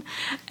Vielen.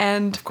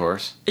 And Of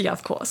course. yeah,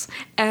 of course.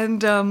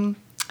 And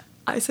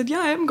I said, yeah,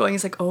 I am going.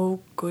 He's like, oh,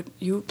 good,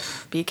 you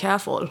be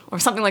careful, or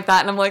something like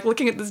that. And I'm like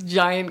looking at this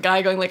giant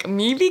guy going like,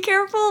 me be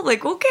careful?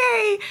 Like,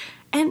 okay.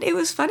 And it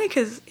was funny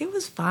because it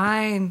was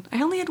fine.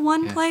 I only had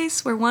one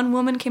place where one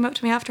woman came up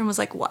to me after and was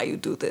like, why you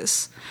do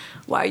this?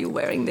 Why are you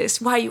wearing this?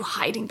 Why are you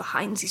hiding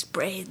behind these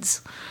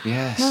braids?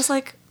 Yes. And I was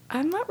like,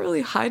 I'm not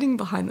really hiding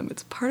behind them.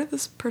 It's part of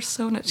this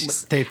persona.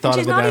 They thought of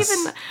she's it not as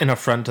even- an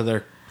affront to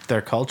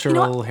their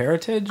cultural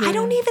heritage? I or-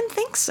 don't even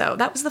think so.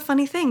 That was the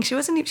funny thing. She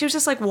was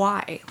just like,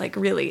 why? Like,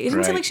 really? It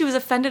didn't seem Right. like she was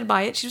offended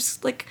by it. She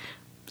just like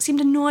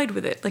seemed annoyed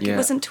with it. Like Yeah. it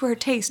wasn't to her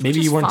taste. Maybe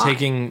which you is weren't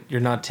fine. you're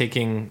not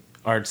taking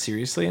art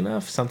seriously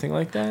enough, something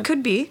like that?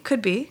 Could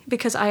be,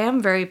 because I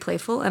am very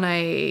playful and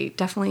I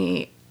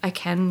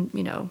can,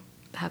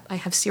 I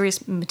have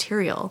serious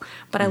material,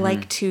 but I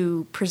like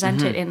to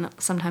present it in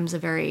sometimes a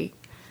very,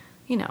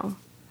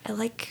 I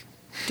like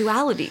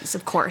dualities,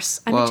 of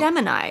course. I'm Well, a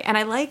Gemini, and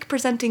I like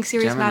presenting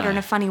serious matter in Gemini.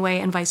 a funny way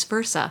and vice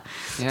versa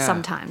Yeah.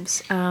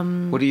 sometimes.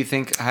 What do you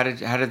think? How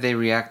did they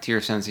react to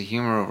your sense of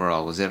humor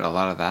overall? Was it a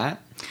lot of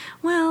that?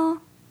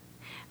 Well,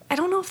 I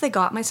don't know if they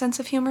got my sense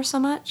of humor so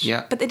much.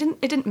 Yeah. But it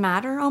didn't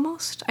matter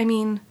almost. I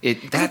mean, 'cause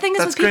the thing is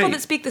that's with people great.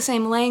 that speak the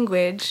same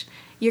language,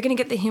 you're going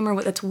to get the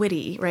humor that's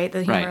witty, right?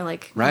 The humor,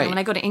 Right, you know, right. when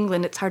I go to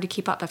England, it's hard to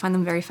keep up. I find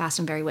them very fast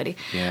and very witty.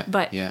 Yeah,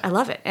 But yeah. I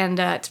love it, and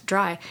it's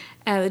dry.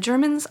 The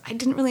Germans, I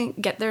didn't really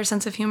get their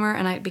sense of humor,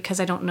 and because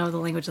I don't know the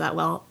language that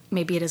well,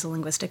 maybe it is a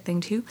linguistic thing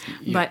too.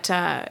 Yeah.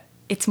 But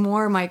it's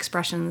more my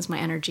expressions, my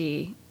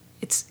energy.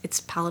 It's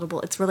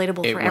palatable. It's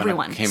relatable It for went-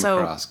 everyone. came so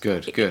across.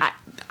 Good.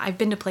 I've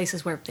been to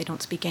places where they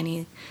don't speak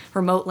any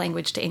remote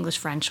language to English,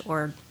 French,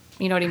 or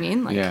you know what I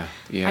mean? Like,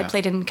 Yeah. I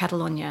played in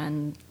Catalonia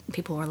and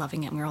people were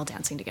loving it and we were all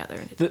dancing together.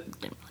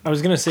 I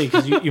was going to say,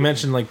 because you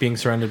mentioned like being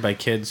surrounded by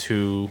kids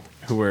who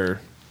were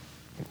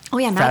Oh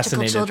yeah, magical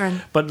fascinated.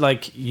 children. But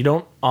like you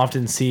don't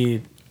often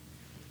see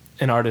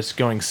an artist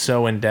going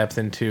so in depth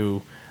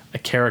into a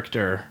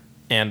character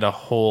and a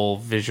whole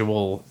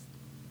visual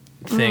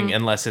thing Mm-hmm.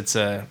 unless it's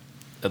a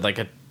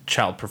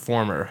child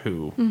performer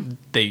who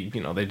they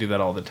do that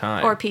all the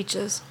time. Or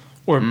Peaches.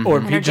 or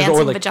her Peaches dancing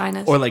or like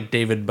vaginas. or like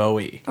David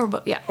Bowie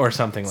Yeah. or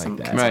something like Some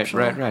that.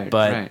 conceptual. Right.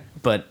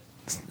 But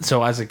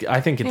so I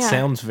think it Yeah.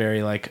 sounds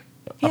very like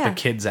up Yeah. a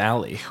kid's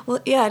alley. Well,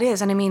 yeah, it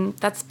is. And I mean,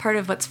 that's part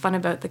of what's fun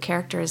about the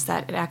character is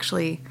that it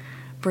actually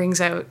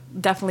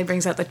definitely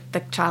brings out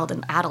the child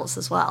and adults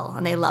as well.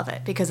 And they love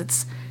it because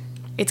it's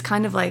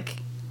kind of like,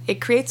 it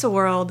creates a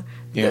world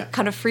Yeah. that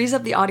kind of frees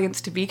up the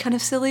audience to be kind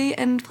of silly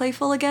and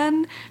playful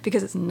again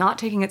because it's not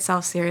taking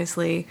itself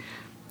seriously.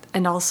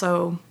 And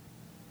also,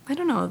 I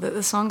don't know,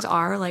 the songs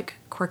are like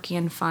quirky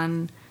and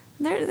fun.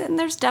 And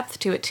there's depth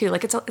to it too.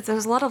 Like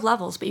there's a lot of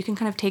levels, but you can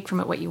kind of take from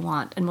it what you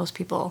want. And most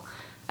people,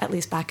 at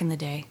least back in the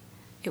day,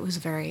 it was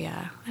very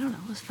I don't know,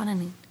 it was fun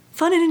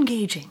and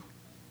engaging.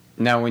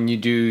 Now, when you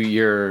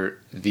do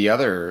the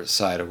other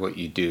side of what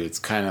you do, it's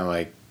kind of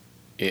like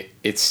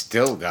it's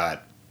still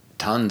got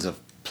tons of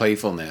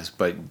playfulness,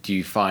 but do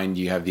you find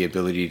you have the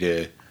ability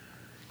to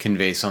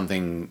convey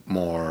something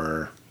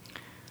more?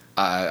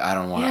 I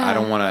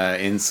don't want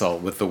to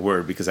insult with the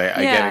word because I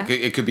Yeah. get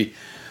it. It could be,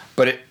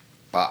 but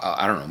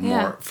I don't know, more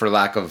Yeah. for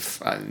lack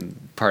of.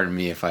 Pardon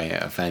me if I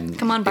offend.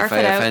 Come on, barf if I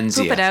it out, offends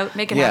poop you. it out,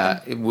 make it yeah,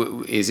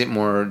 happen. is it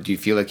more? Do you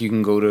feel like you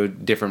can go to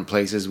different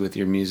places with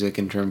your music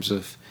in terms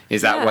of?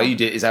 Is that why you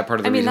did? Is that part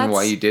of the reason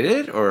why you did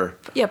it, or?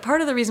 Yeah, part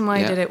of the reason why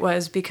Yeah. I did it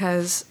was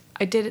because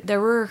I did it. There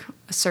were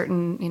a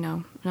certain,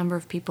 number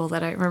of people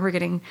that I remember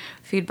getting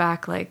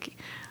feedback like,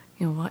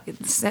 what,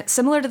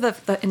 similar to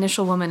the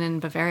initial woman in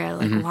Bavaria,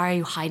 like, why are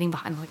you hiding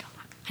behind? Like,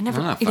 I never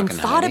I'm not even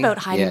fucking thought hiding. about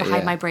hiding Yeah,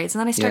 behind yeah. my braids.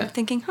 And then I started Yeah.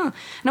 thinking, And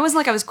it wasn't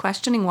like I was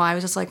questioning why. I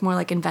was just like more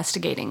like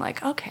investigating,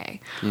 like,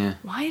 okay, Yeah.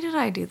 why did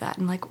I do that?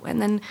 And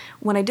then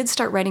when I did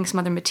start writing some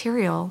other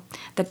material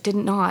that did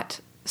not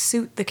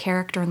suit the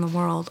character in the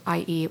world,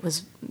 i.e. it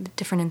was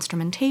different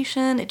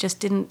instrumentation, it just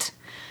didn't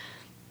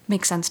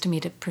make sense to me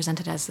to present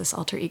it as this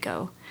alter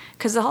ego.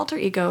 Because the alter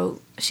ego,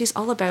 she's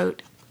all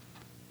about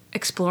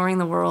exploring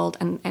the world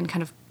and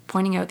kind of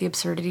pointing out the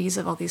absurdities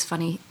of all these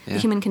funny, the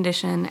human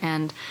condition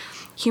and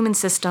human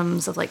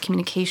systems of like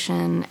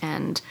communication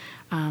and,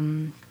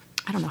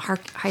 I don't know,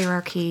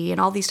 hierarchy and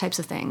all these types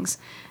of things.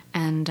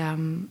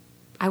 And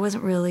I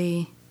wasn't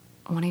really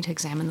wanting to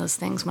examine those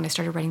things when I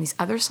started writing these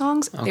other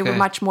songs. They were Okay.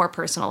 much more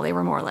personal. They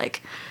were more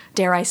like,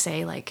 dare I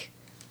say, like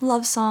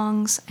love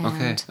songs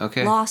and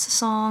Okay. loss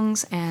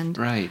songs, and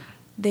Right.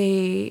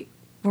 they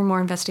we're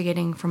more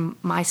investigating from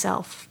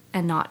myself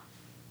and not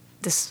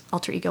this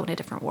alter ego in a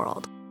different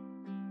world.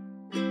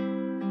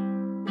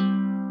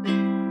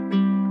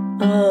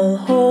 I'll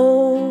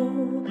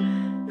hold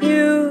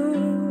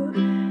you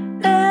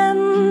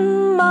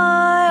in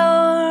my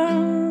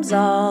arms.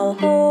 I'll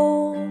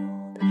hold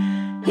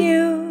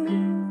you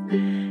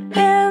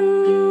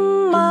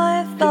in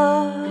my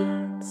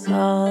thoughts.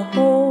 I'll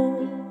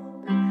hold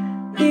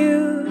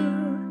you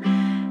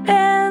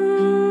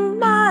in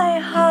my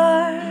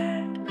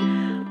heart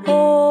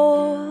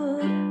all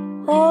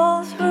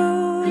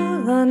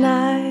through the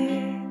night.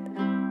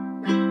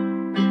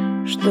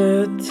 Je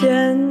te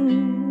tiendrai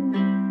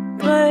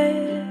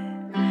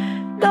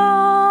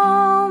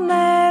dans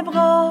mes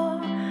bras,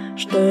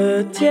 je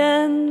te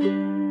tiendrai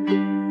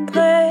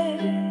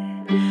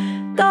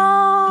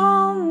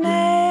dans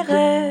mes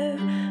rêves,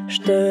 je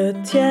te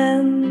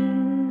tiendrai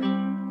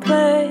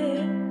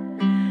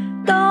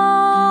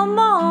dans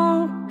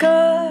mon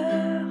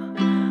cœur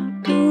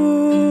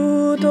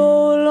tout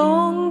au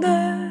long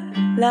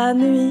de la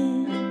nuit.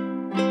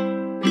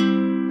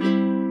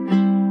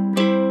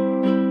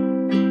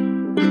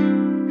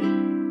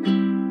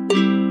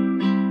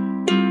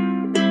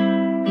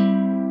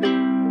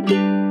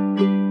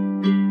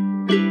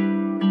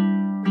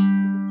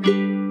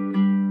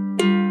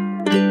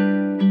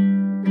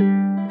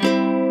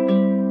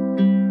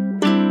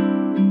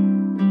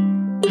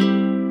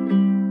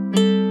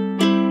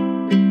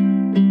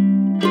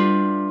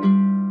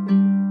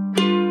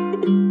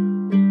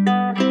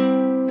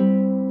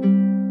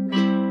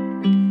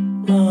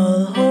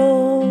 I'll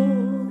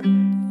hold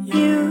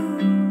you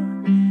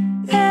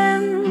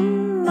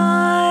in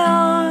my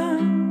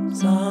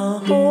arms. I'll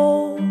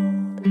hold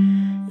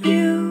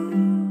you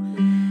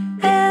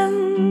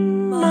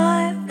in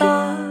my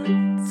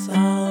thoughts.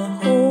 I'll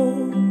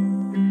hold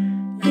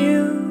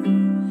you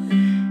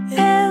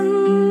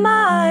in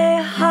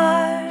my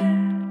heart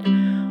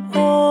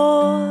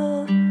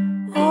all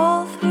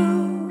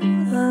through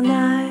the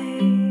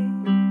night.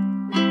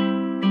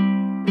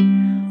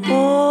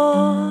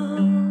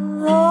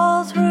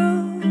 All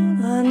through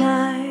the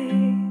night.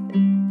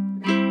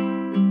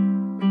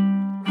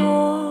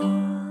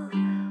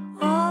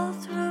 All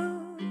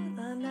through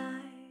the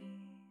night.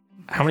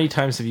 How many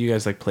times have you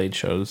guys like played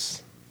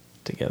shows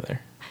together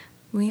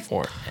We've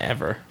or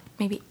ever?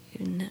 maybe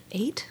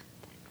 8.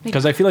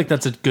 Because I feel like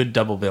that's a good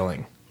double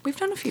billing. We've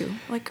done a few.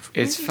 Like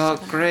It's maybe felt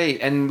 7.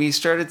 great, and we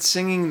started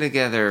singing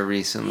together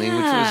recently,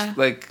 Yeah. which was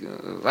like,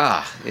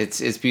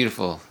 it's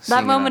beautiful. That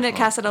singing moment on at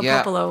Casa del phone.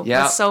 Popolo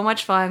Yeah, was so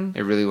much fun.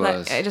 It really Like,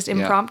 was. I just Yeah.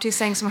 impromptu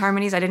sang some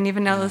harmonies. I didn't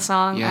even know the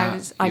song. Yeah.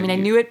 I mean, I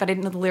You- knew it, but I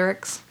didn't know the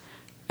lyrics.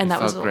 And that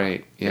was felt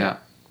great. Yeah,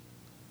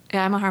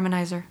 Yeah, I'm a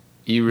harmonizer.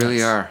 you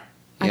really are.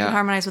 I Yeah. can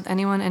harmonize with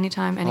anyone,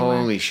 anytime, anywhere.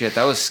 Holy shit,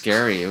 that was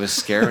scary. It was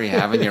scary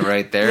having you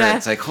right there. Yeah.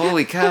 It's like,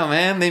 holy cow,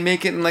 man, they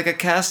make it in like a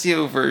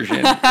Casio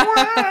version.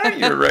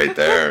 You're right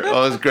there.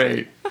 Oh, it was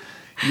great.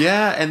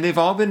 Yeah, and they've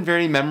all been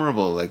very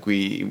memorable. Like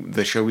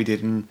the show we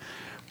did in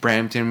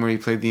Brampton where we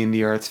played the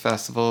Indie Arts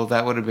Festival,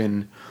 that would have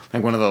been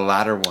like one of the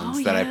latter ones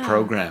Oh, that I yeah.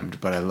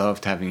 programmed, but I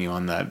loved having you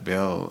on that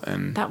bill.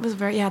 And That was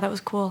that was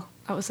cool.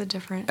 That was a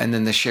different. and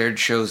then the shared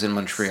shows in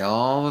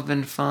Montreal have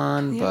been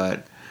fun, Yeah.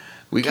 but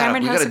we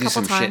Cameron gotta hosts a do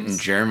some couple shit in times.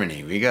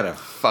 Germany. We gotta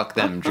fuck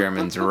them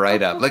Germans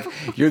right up. Like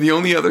you're the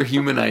only other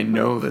human I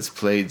know that's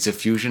played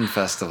Zaffusion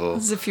Festival.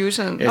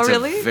 Zaffusion. It's Oh,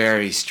 really? a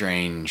very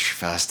strange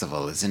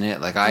festival, isn't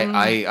it? Like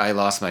I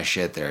lost my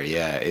shit there.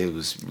 Yeah, it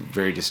was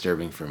very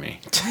disturbing for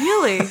me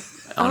Really?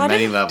 on I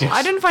many didn't- levels.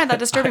 I didn't find that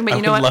disturbing, but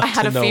you know would what? love I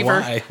had to a know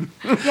fever. why.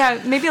 Yeah,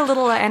 maybe a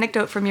little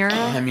anecdote from your.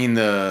 I mean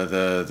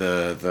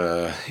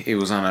the it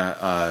was on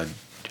a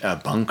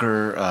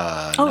bunker.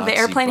 Oh, the Nazi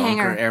airplane bunker,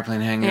 hangar.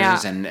 airplane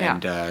hangars, Yeah,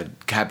 and yeah.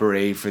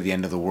 cabaret for the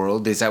end of the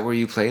world. Is that where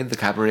you played the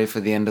cabaret for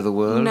the end of the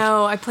world?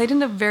 No, I played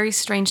in a very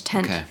strange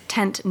tent Okay.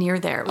 tent near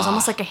there. It was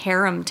almost like a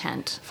harem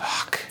tent.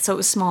 Fuck. So it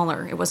was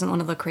smaller. It wasn't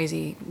one of the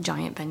crazy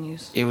giant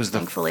venues. It was the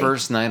thankfully.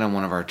 first night on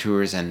one of our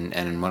tours,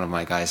 and one of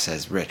my guys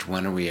says, "Rich,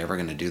 when are we ever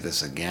going to do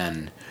this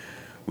again?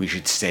 We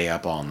should stay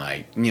up all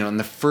night." You know, on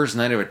the first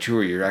night of a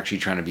tour, you're actually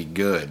trying to be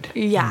good.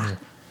 Yeah.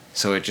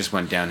 So it just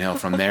went downhill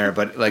from there.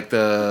 But like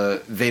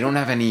they don't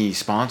have any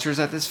sponsors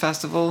at this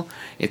festival.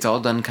 It's all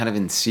done kind of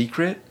in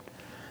secret.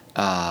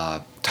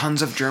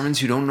 Tons of Germans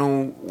who don't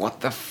know what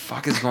the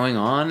fuck is going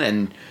on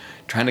and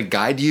trying to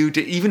guide you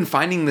to even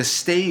finding the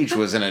stage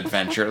was an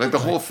adventure. Like the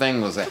whole thing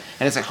was, and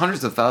it's like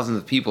hundreds of thousands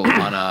of people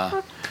on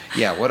a,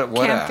 what a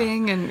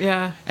Camping and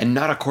yeah. and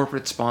not a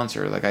corporate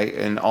sponsor. Like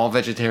and all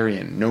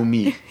vegetarian, no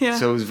meat. Yeah.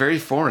 So it was very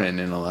foreign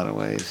in a lot of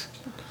ways.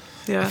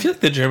 Yeah. I feel like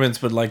the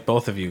Germans would like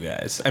both of you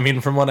guys. I mean,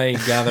 from what I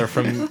gather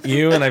from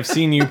you, and I've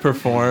seen you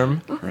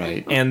perform,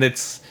 Right. and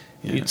it's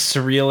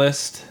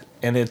surrealist,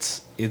 and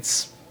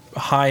it's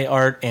high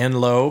art and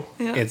low.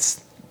 Yeah.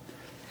 It's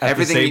at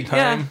the same Yeah.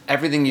 time.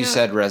 Everything you Yeah.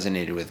 said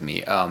resonated with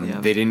me.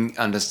 They didn't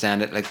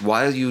understand it. Like,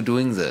 why are you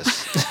doing this?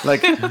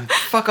 Like,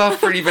 fuck off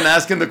for even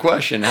asking the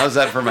question. How's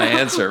that for my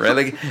answer, right?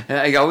 Like, and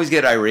I always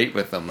get irate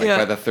with them. Like, Yeah.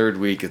 by the third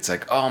week, it's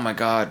like, oh my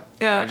God,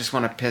 Yeah. I just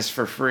want to piss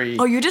for free.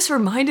 Oh, you just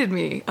reminded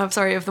me. I'm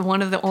sorry, of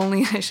one of the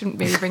only, I shouldn't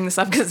maybe bring this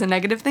up because it's a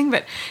negative thing,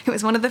 but it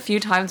was one of the few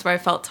times where I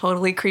felt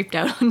totally creeped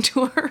out on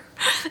tour.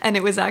 And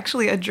it was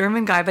actually a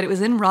German guy, but it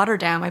was in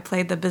Rotterdam. I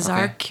played the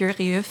Bizarre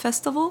Curieux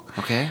Festival.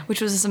 Okay.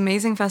 Which was this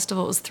amazing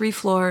festival. It was 3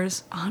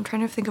 floors. Oh, I'm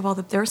trying to think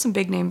of there were some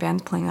big name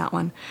bands playing that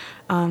one.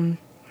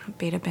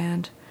 Beta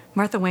Band.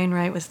 Martha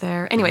Wainwright was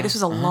there. Anyway, this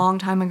was a long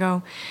time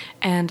ago.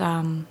 And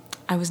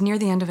I was near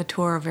the end of a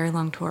tour, a very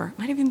long tour.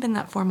 Might have even been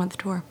that 4-month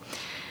tour.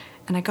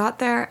 And I got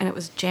there and it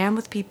was jammed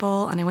with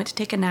people and I went to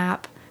take a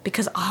nap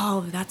because,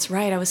 oh, that's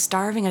right, I was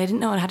starving and I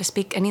didn't know how to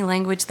speak any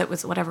language that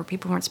was whatever.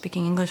 People weren't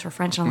speaking English or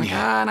French. And I'm like,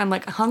 and I'm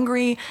like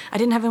hungry. I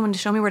didn't have anyone to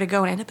show me where to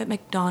go and I ended up at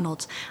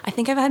McDonald's. I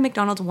think I've had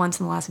McDonald's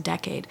once in the last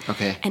decade.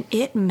 Okay. And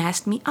it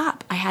messed me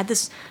up.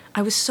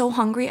 I was so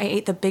hungry. I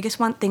ate the biggest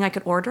thing I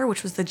could order,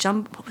 which was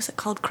what was it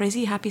called?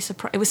 Crazy Happy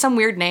Surprise. It was some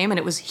weird name and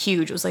it was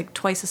huge. It was like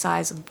twice the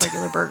size of a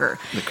regular burger.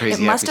 The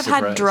Crazy It must Happy have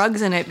had Surprise.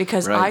 drugs in it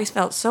because Right. I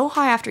felt so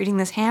high after eating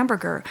this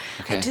hamburger.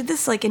 Okay. I did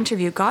this like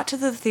interview, got to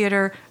the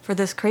theater for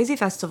this crazy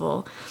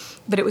festival,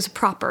 but it was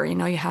proper. You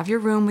know, you have your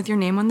room with your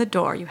name on the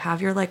door. You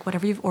have your like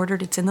whatever you've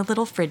ordered. It's in the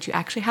little fridge. You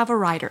actually have a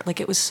rider. Like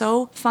it was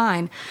so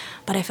fine,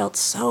 but I felt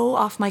so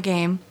off my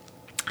game.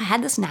 I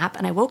had this nap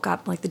and I woke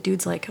up like the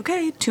dude's like,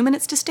 okay, 2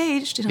 minutes to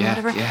stage, you know, Yeah,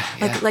 whatever. yeah,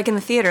 like yeah. like in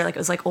the theater, like it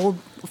was like old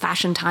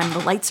fashioned time, the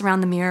lights around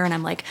the mirror, and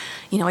I'm like,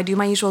 you know, I do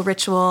my usual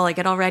ritual, I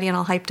get all ready and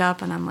all hyped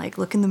up, and I'm like,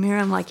 look in the mirror,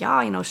 I'm like,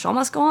 yeah, you know, show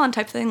must go on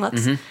type thing.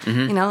 Let's you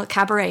know,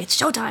 cabaret,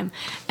 it's showtime.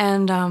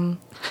 And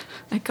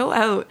I go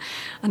out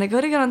and I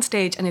go to get on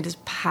stage and it is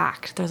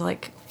packed. There's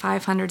like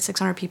 500,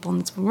 600 people in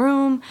this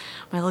room.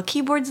 My little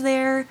keyboard's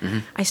there.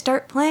 I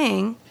start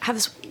playing, I have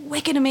this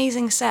wicked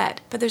amazing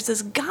set, but there's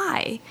this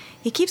guy,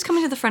 he keeps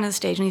coming to the front of the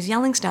stage and he's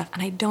yelling stuff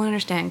and I don't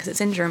understand because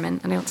it's in German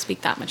and I don't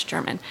speak that much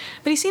German,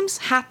 but he seems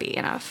happy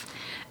enough.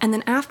 And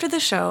then after the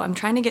show, I'm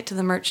trying to get to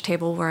the merch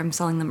table where I'm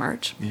selling the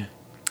merch. Yeah.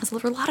 There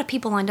were a lot of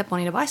people lined up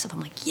wanting to buy stuff. I'm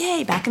like,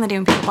 yay, back in the day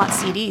when people bought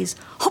CDs.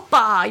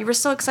 Hoppa! You were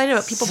so excited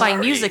about people buying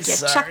music. You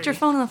chucked your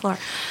phone on the floor.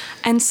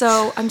 And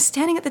so I'm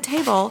standing at the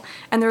table,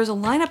 and there was a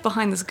lineup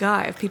behind this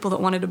guy of people that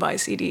wanted to buy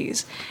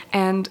CDs.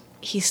 And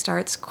he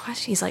starts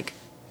questioning. He's like,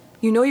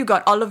 you know you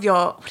got all of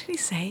your, what did he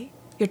say?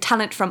 Your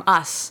talent from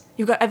us.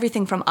 You got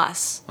everything from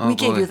us. Oh, we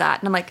gave boy. you that.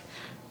 And I'm like,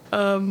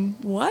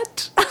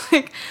 what?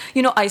 Like,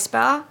 you know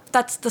Eisbär?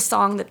 That's the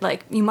song that,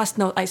 like, you must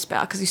know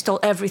Eisbär because you stole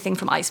everything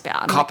from Eisbär. I'm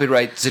like,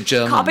 Copyright the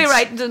Germans.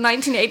 copyright to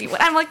 1980.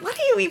 I'm like, what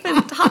are you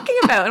even talking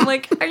about? I'm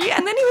like, are you?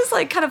 And then he was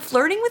like kind of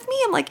flirting with me.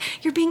 I'm like,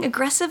 you're being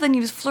aggressive, and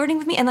he was flirting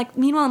with me. And like,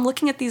 meanwhile, I'm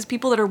looking at these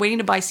people that are waiting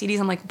to buy CDs.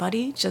 I'm like,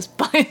 buddy, just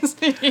buy a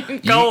CD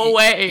and go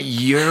away.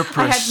 Your I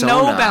had persona.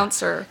 no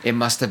bouncer. It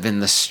must have been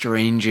the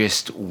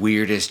strangest,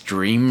 weirdest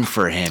dream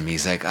for him.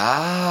 He's like,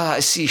 I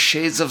see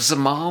shades of the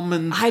mom,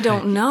 and I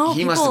don't know.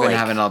 He must have People, been like-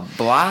 having a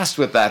blast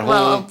with that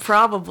Well, whole.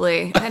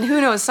 probably. And who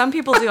knows? Some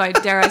people do, I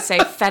dare I say,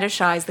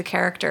 fetishize the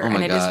character. Oh my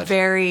and it is God.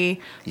 very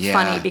Yeah.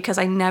 funny because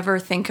I never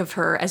think of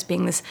her as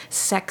being this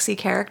sexy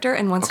character.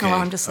 And once in a Okay,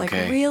 while, I'm just like,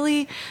 okay.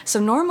 really? So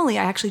normally,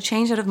 I actually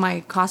change out of my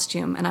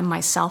costume and I'm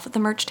myself at the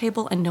merch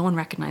table and no one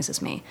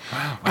recognizes me.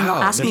 And they'll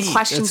wow, ask me that's-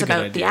 questions that's a good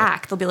about the idea.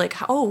 act. They'll be like,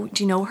 oh,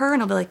 do you know her?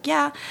 And I'll be like,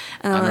 yeah.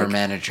 And they're I'm her like,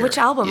 manager. which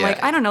album? Yeah.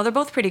 Like, I don't know. They're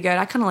both pretty good.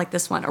 I kind of like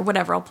this one or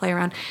whatever. I'll play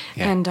around.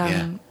 Yeah, And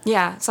yeah.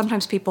 yeah,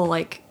 sometimes people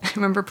like, I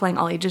remember playing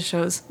all ages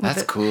shows. with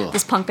That's cool.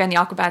 This punk band, the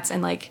Aquabats,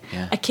 and like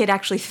Yeah. a kid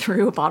actually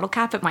threw a bottle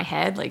cap at my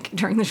head like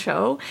during the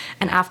show.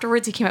 And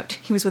afterwards, he came up.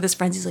 He was with his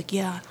friends. He's like,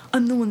 "Yeah,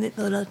 I'm the one that,"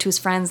 to his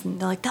friends, and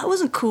they're like, "That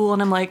wasn't cool."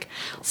 And I'm like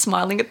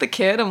smiling at the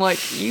kid. I'm like,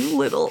 "You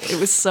little." It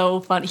was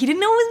so funny. He didn't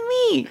know it was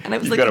me, and I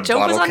was You like, got the a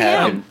joke was bottle on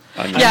cap him.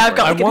 on your Yeah, I've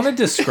got. I like, want to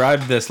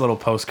describe this little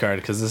postcard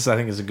because this I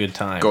think is a good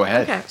time. Go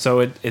ahead. Okay. So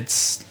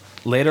it's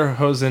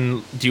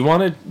Lederhosen. Do you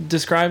want to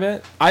describe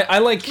it? I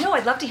like No,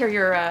 I'd love to hear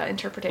your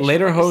interpretation.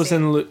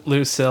 Lederhosen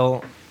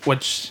Lucille,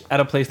 which at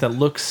a place that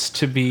looks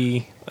to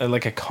be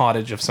like a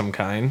cottage of some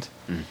kind,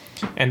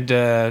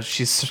 and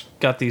she's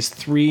got these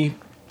 3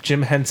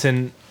 Jim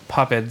Henson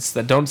puppets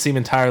that don't seem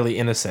entirely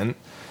innocent,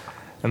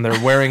 and they're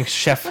wearing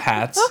chef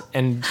hats,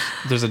 and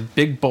there's a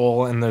big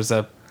bowl, and there's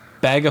a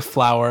bag of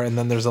flour, and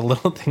then there's a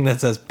little thing that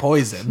says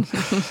poison,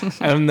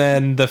 and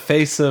then the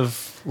face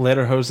of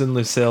Lederhosen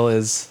Lucille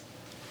is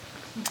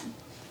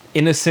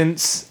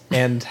innocence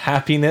and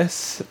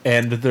happiness,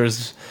 and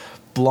there's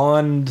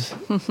blonde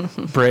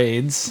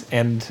braids,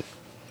 and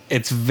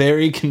it's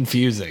very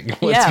confusing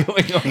what's Yeah.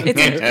 going on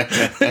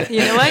It's, there. you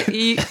know what?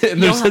 You, And you'll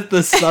there's have-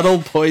 the subtle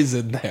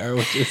poison there,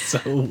 which is so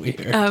weird.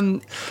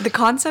 The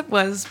concept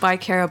was by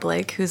Cara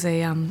Blake, who's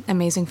a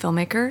amazing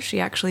filmmaker. She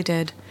actually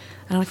did.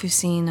 I don't know if you've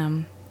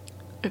seen,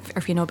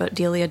 if you know about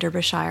Delia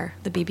Derbyshire,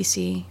 the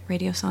BBC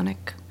Radiosonic.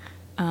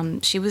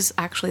 She was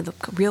actually the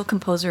real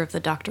composer of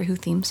the Doctor Who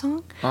theme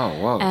song. Oh,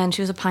 whoa. And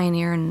she was a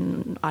pioneer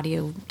in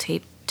audio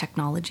tape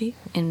technology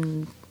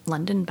in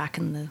London back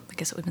in the, I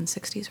guess it would have been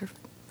 60s or...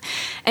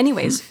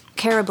 Anyways,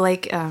 Cara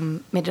Blake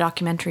made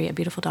a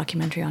beautiful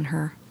documentary on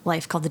her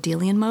life called The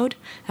Delian Mode.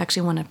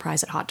 Actually won a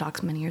prize at Hot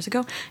Docs many years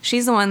ago.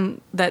 She's the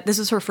one this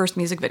was her first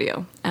music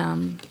video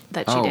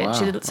that she did. Wow.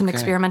 She did some Okay.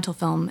 experimental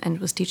film and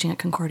was teaching at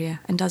Concordia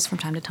and does from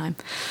time to time.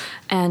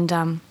 And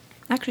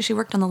actually she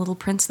worked on The Little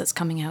Prince that's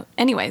coming out.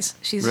 Anyways,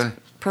 she's Really?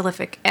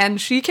 prolific.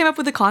 And she came up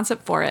with the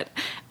concept for it.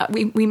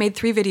 We made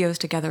 3 videos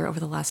together over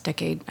the last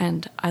decade,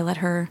 and I let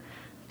her...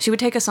 She would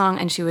take a song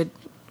and she would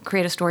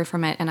create a story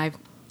from it, and I've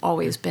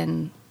always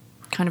been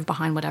kind of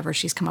behind whatever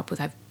she's come up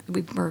with.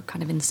 We were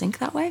kind of in sync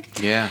that way.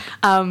 Yeah.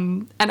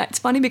 And it's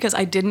funny because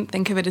I didn't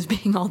think of it as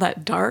being all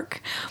that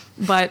dark,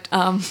 but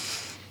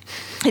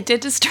it did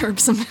disturb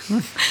some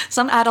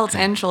adults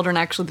and children,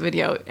 actually, the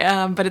video.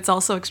 But it's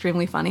also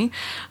extremely funny.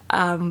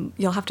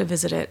 You'll have to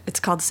visit it. It's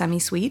called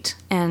Semi-Sweet,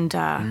 and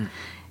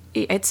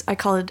I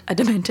call it a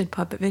demented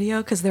puppet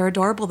video because they're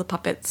adorable, the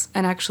puppets.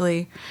 And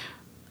actually,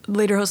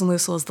 Lederhosen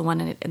Lucille is the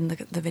one in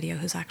the video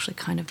who's actually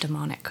kind of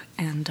demonic.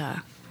 And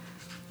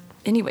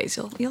anyways,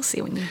 you'll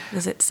see when you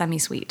visit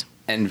Semi-Sweet.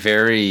 And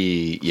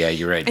very, yeah,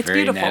 you're right. It's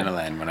very beautiful.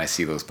 Nanoland when I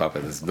see those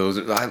puppets.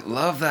 I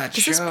love that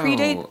Does show. this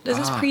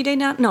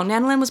predate No,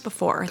 Nanoland was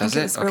before. I Does think it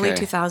it? was early Okay.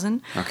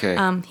 2000.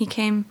 Okay. He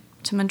came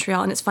to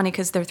Montreal, and it's funny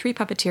because there are 3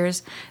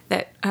 puppeteers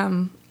that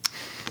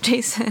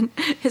Jason,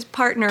 his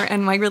partner,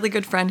 and my really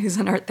good friend who's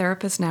an art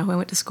therapist now who I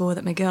went to school with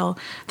at McGill,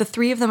 the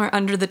 3 of them are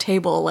under the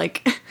table,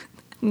 like...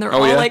 And they're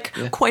all yeah? like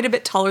Yeah. quite a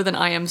bit taller than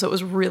I am, so it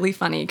was really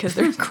funny because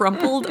they're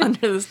crumpled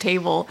under this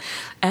table.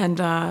 And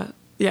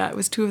it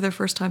was 2 of their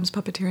first times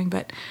puppeteering.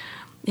 But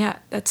yeah,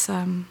 that's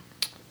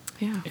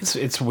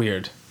It's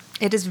weird.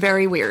 it is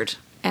very weird,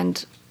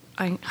 and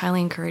I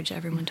highly encourage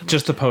everyone to watch.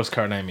 Just the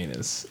postcard, I mean,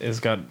 is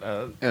got.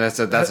 Yeah, that's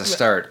a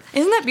start.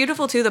 Isn't that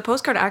beautiful too? The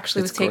postcard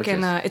actually It's was taken.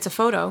 gorgeous. It's a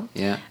photo.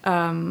 Yeah.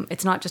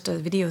 It's not just a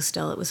video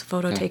still. It was a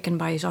photo Okay. taken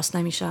by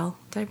Jocelyn Michel.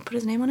 Did I put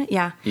his name on it?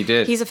 Yeah. You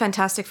did. He's a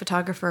fantastic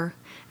photographer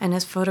and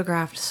has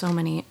photographed so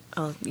many.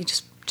 You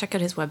just check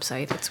out his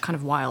website. It's kind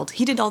of wild.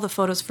 He did all the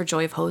photos for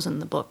Joy of Hosen,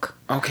 the book.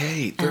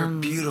 Okay, they're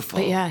beautiful.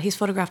 But yeah, he's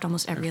photographed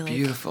almost every They're like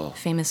beautiful.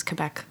 famous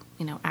Quebec,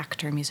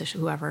 actor, musician,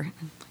 whoever.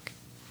 And,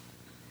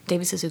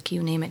 David Suzuki,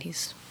 you name it.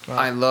 He's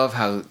I love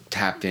how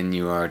tapped in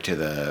you are to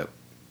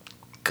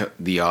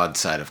the odd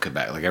side of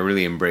Quebec. Like I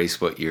really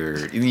embrace what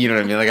you're. You know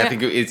what I mean? Like I Yeah.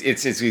 think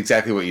it's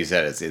exactly what you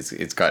said.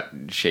 It's got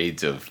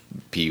shades of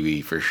Pee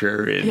Wee for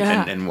sure and,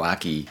 Yeah. and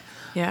wacky.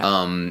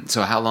 yeah.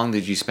 So how long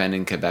did you spend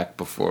in Quebec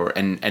before?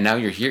 And now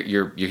you're here.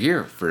 You're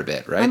here for a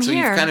bit, right? I'm so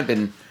here. you've kind of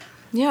been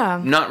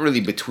Yeah. not really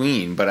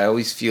between, but I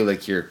always feel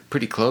like you're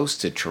pretty close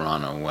to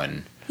Toronto.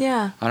 When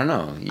Yeah. I don't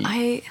know.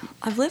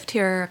 I've lived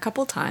here a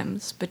couple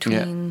times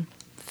between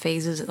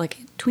phases, like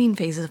tween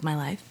phases of my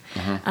life.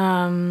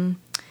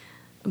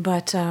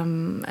 But I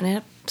ended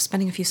up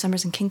spending a few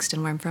summers in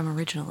Kingston, where I'm from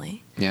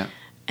originally. Yeah.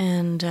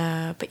 And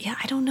but yeah,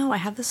 I don't know. I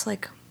have this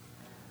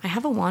I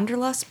have a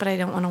wanderlust, but I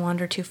don't want to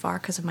wander too far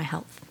because of my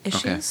health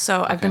issues. Okay.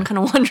 So I've been Okay. kind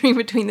of wandering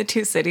between the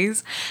 2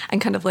 cities and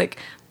kind of like,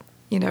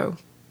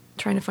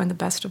 trying to find the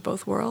best of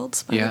both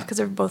worlds. Yeah. Because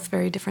they're both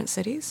very different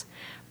cities.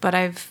 But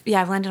I've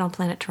landed on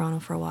planet Toronto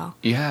for a while.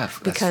 You have.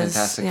 That's Because,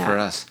 fantastic yeah, for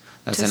us.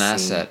 That's to an see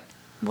asset.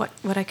 What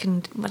I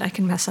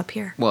can mess up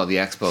here. Well, the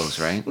expos,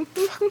 right?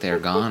 Fuck, they're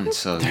gone,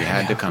 so you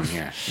had to come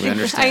here. We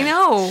understand. I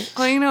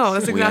know.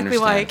 That's We exactly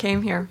why I understand.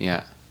 came here.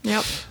 Yeah.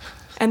 Yep.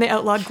 And they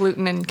outlawed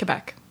gluten in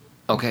Quebec.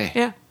 Okay.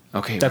 Yeah.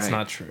 Okay. That's right.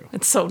 not true.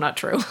 It's so not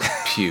true.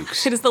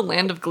 Pukes. It is the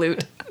land of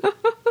gluten.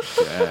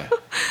 Yeah.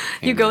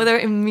 You go there,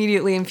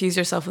 immediately infuse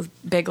yourself with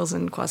bagels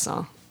and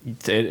croissant.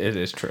 It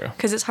is true.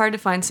 Because it's hard to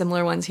find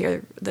similar ones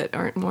here that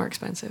aren't more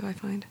expensive, I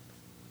find.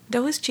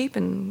 Dough is cheap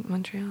in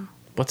Montreal.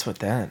 What's with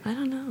that? I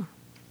don't know.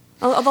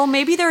 Although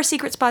maybe there are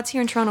secret spots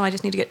here in Toronto I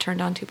just need to get turned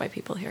on to by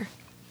people here.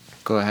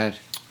 Go ahead.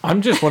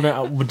 I'm just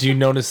wondering, do you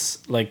notice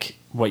like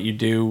what you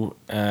do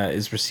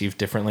is received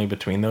differently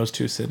between those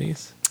 2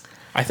 cities?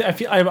 I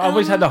feel I've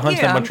always had the hunch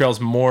yeah. that Montreal's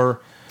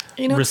more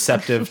You know-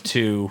 receptive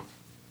to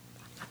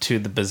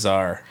the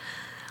bizarre.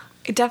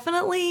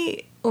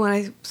 Definitely, when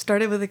I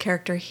started with the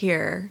character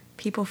here,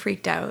 people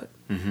freaked out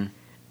in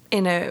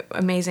an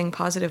amazing,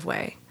 positive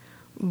way.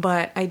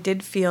 But I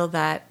did feel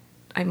that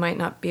I might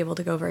not be able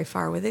to go very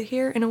far with it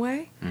here in a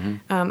way. And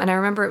I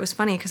remember it was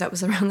funny because that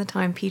was around the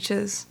time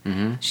Peaches,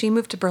 she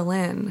moved to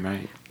Berlin.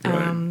 Right.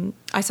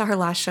 I saw her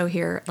last show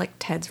here, like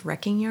Ted's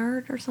Wrecking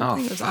Yard or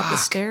something. Oh, It was up the fuck.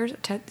 stairs.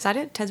 Is that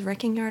it? Ted's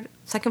Wrecking Yard,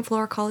 2nd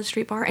floor, College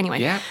Street Bar. Anyway,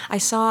 Yeah. I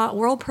saw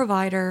World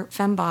Provider,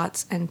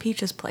 Fembots, and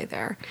Peaches play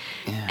there.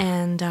 Yeah.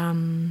 And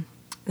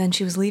then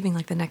she was leaving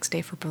like the next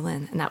day for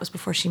Berlin, and that was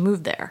before she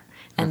moved there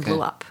and Okay.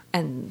 blew up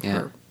and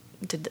Yeah.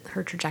 did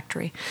her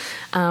trajectory.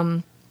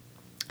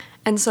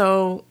 And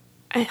so,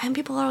 and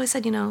people always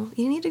said, you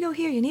need to go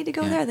here, you need to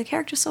go Yeah. there. The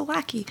character's so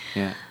wacky.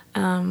 Yeah.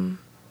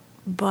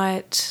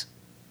 But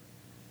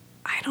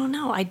I don't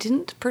know. I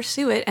didn't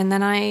pursue it. And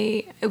then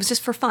it was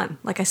just for fun,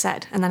 like I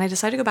said. And then I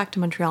decided to go back to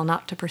Montreal,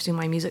 not to pursue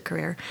my music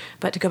career,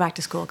 but to go back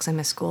to school because I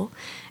miss school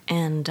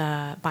and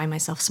buy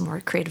myself some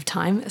more creative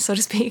time, so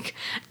to speak,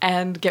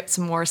 and get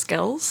some more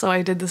skills. So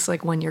I did this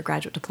like 1-year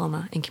graduate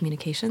diploma in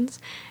communications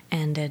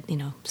and did,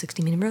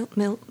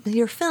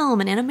 60-millimeter film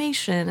and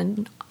animation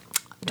and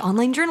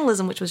online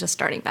journalism, which was just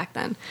starting back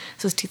then.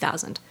 So it was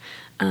 2000.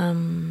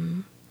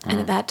 And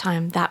at that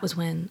time, that was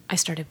when I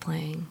started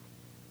playing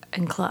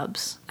in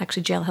clubs.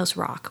 Actually, Jailhouse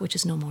Rock, which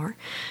is no more,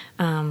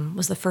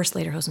 was the first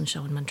Lederhosen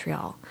show in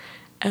Montreal.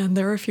 And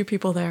there were a few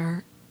people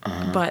there,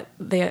 but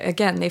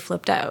they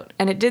flipped out.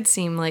 And it did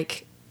seem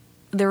like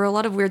there were a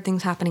lot of weird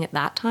things happening at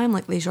that time,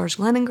 like Les Georges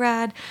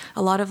Leningrad,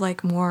 a lot of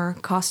like more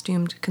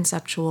costumed,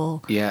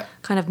 conceptual,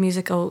 kind of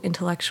musical,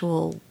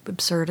 intellectual,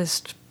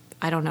 absurdist,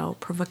 I don't know,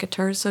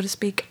 provocateurs, so to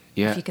speak,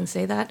 if you can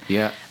say that.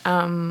 Yeah.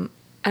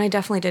 And I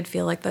definitely did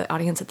feel like the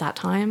audience at that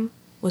time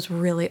was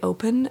really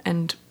open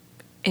and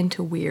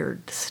into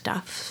weird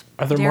stuff.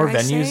 Are there more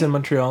venues in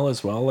Montreal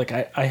as well? Like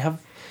I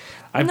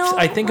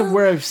think of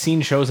where I've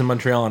seen shows in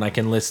Montreal, and I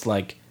can list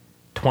like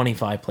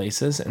 25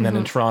 places, and then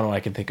in Toronto I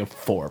can think of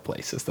 4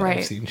 places that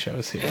I've seen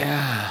shows here.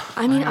 Yeah.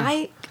 I mean,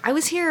 I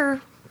was here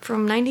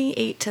from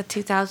 98 to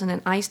 2000,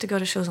 and I used to go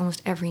to shows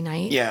almost every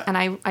night. Yeah. And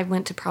I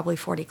went to probably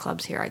 40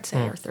 clubs here, I'd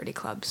say, or 30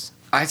 clubs.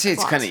 I'd say it's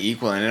Lots. kind of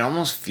equal, and it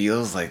almost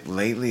feels like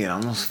lately,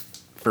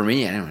 for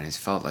me anyway, it's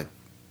felt like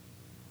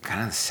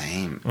kind of the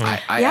same.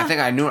 I think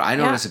I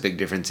noticed a big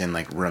difference in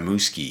like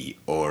Rimouski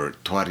or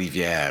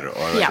Trois-Rivières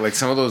or like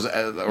some of those,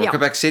 or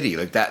Quebec City.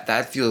 Like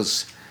that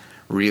feels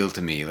real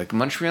to me. Like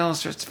Montreal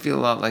starts to feel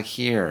a lot like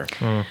here,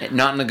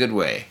 not in a good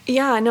way.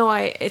 Yeah, no,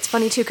 it's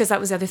funny too, because that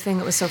was the other thing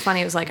that was so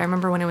funny. It was like, I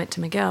remember when I went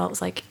to McGill, it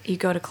was like, you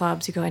go to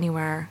clubs, you go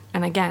anywhere.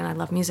 And again, I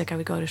love music. I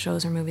would go to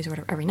shows or movies or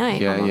whatever every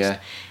night almost.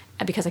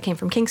 Because I came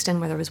from Kingston,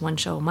 where there was one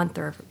show a month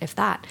or if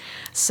that.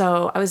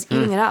 So I was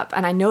eating it up,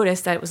 and I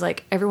noticed that it was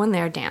like everyone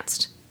there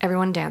danced.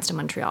 Everyone danced in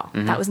Montreal.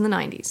 That was in the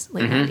 90s,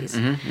 late 90s.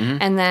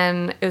 And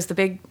then it was the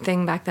big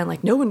thing back then,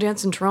 like, no one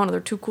danced in Toronto. They're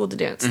too cool to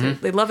dance.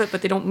 They love it,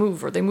 but they don't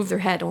move, or they move their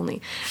head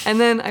only. And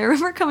then I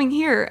remember coming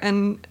here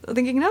and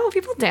thinking, no,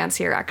 people dance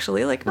here,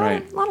 actually. Like,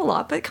 not a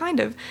lot, but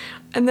kind of.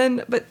 And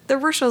then, but there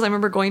were shows I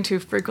remember going to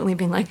frequently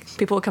being like,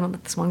 people would come up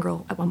with this one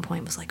girl at one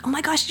point was like, oh my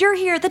gosh, you're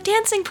here, the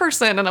dancing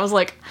person. And I was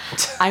like,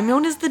 I'm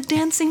known as the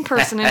dancing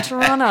person in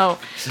Toronto.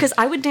 Because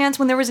I would dance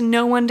when there was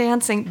no one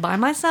dancing by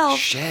myself.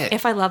 Shit.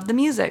 If I loved the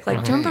music. Like,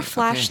 do you remember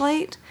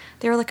Flashlight?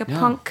 They were like a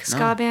punk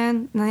ska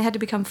band, and they had to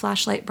become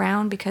Flashlight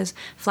Brown because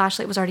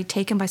Flashlight was already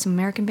taken by some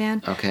American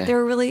band. Okay. They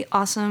were really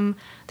awesome.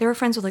 They were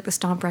friends with like the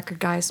Stomp record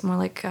guys, more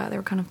like they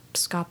were kind of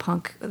ska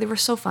punk. They were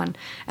so fun.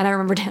 And I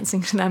remember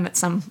dancing to them at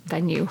some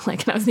venue,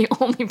 like, and I was the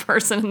only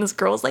person, and this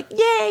girl was like,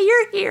 yay,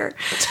 you're here.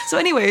 So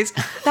anyways,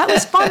 that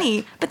was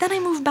funny. But then I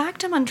moved back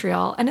to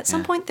Montreal, and at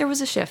some point there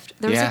was a shift.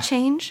 There was a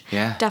change,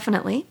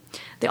 definitely.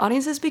 The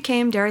audiences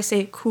became, dare I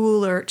say,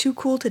 cooler, too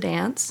cool to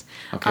dance.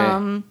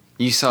 Okay.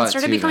 You saw it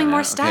started too, becoming then,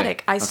 more okay.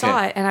 static. I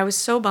saw it, and I was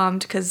so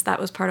bummed because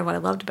that was part of what I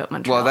loved about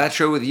Montreal. Well, that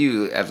show with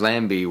you at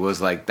Lambie was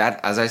like that.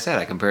 As I said,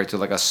 I compare it to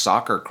like a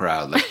soccer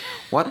crowd. Like,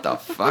 what the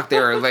fuck? They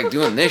were like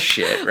doing this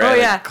shit, right? Oh,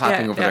 yeah, like,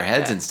 clapping over their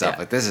heads and stuff.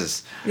 Like, this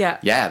is this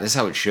is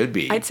how it should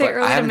be. I'd say but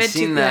early I to haven't mid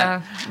seen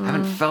that. I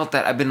haven't felt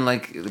that. I've been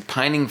like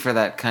pining for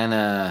that kind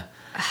of.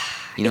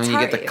 You know, It's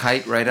when you get hard. the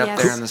kite right up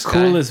Yes. there in the sky.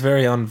 Cool is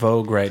very on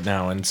vogue right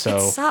now, and so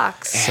It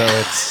sucks. So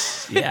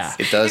it's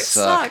it does It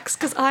suck. sucks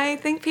because I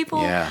think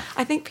people. I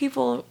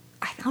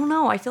don't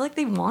know. I feel like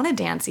they want to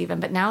dance even,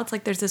 but now it's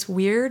like there's this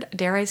weird,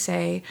 dare I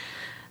say,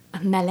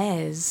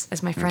 malaise,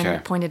 as my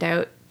friend pointed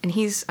out. And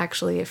he's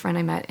actually a friend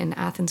I met in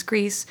Athens,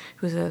 Greece,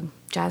 who's a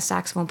jazz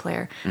saxophone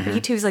player. But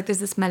he too is like, there's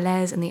this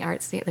malaise in the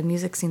arts, the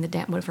music scene, the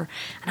dance, whatever.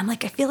 And I'm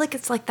like, I feel like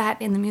it's like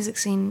that in the music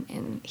scene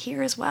in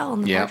here as well,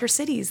 in the larger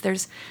cities.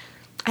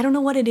 I don't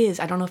know what it is.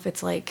 I don't know if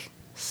it's like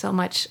so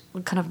much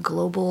kind of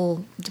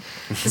global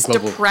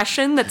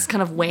depression that's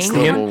kind that's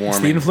global on. warming. It's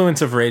the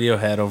influence of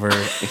Radiohead over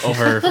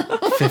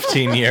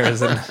 15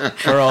 years, and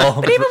we're all.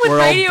 But even with we're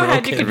all Radiohead, you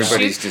broken. can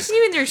Everybody's shoot. just-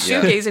 Even you're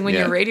shoegazing when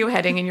yeah. you're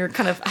Radioheading, and you're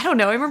kind of, I don't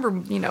know. I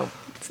remember,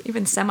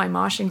 even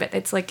semi-moshing, but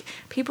it's like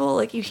people,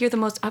 like, you hear the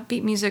most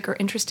upbeat music or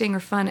interesting or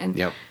fun,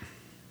 and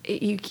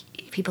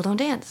people don't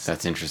dance.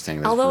 That's interesting.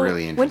 That's Although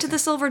really interesting. went to the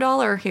Silver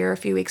Dollar here a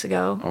few weeks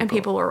ago, and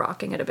people were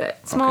rocking it a bit.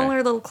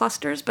 Smaller little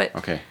clusters, but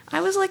I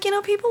was like,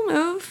 people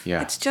move.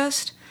 Yeah. It's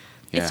just,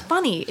 it's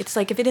funny. It's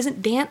like if it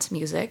isn't dance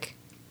music,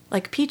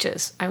 like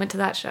Peaches. I went to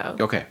that show.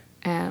 Okay.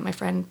 And my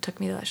friend took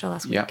me to that show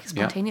last week Yeah, yeah.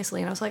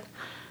 spontaneously, and I was like,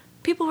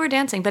 people were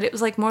dancing, but it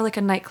was like more like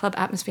a nightclub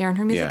atmosphere, and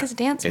her music is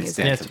dance It's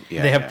music. dance.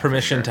 Yeah, they have for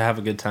permission sure. to have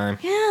a good time.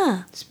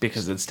 Yeah, It's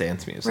because it's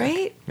dance music.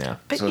 right? Yeah.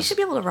 But So you it's- should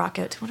be able to rock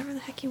out to whatever the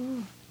heck you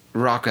want.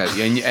 Rock out.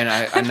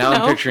 And now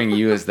I'm picturing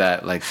you as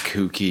that like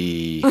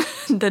kooky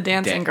The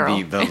dancing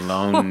girl. the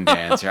lone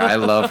dancer. I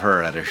love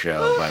her at a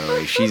show, by the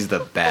way. She's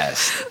the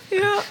best.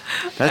 Yeah.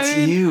 That's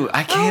you.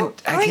 I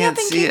can't growing up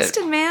in see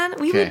Kingston, it. man,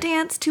 we would Okay.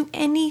 dance to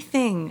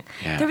anything.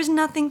 Yeah. There was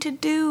nothing to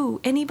do.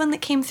 Anyone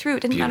that came through,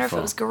 it didn't matter if it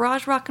Beautiful. was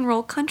garage rock and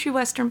roll, country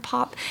western,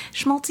 pop,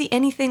 schmaltzy,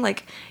 anything.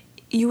 Like,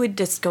 you would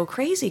just go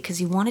crazy because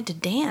you wanted to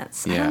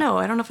dance. I Yeah. don't know.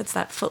 I don't know if it's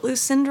that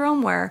footloose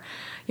syndrome where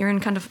you're in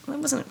kind of, it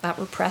wasn't that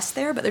repressed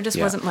there, but there just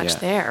Yeah, wasn't much yeah.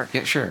 there.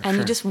 Yeah, sure, And you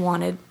sure. just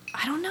wanted,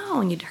 I don't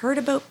know, and you'd heard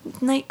about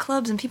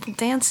nightclubs and people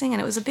dancing,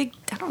 and it was a big,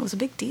 I don't know, it was a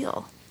big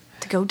deal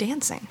to go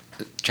dancing.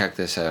 Check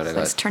this out.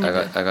 Let's turn it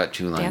to I got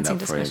two lined dancing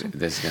up for you. discussion.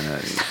 This is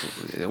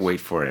gonna wait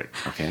for it.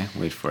 Okay,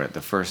 wait for it.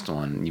 The first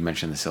one you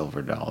mentioned, the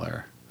silver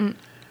dollar. Mm.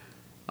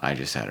 I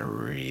just had a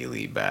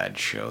really bad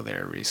show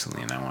there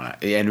recently,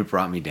 and it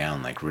brought me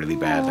down like really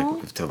bad,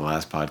 like to the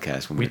last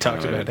podcast when we were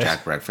talked talking about it.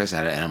 Jack Breakfast,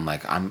 and I'm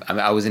like,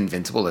 I was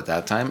invincible at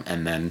that time,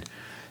 and then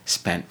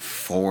spent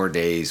 4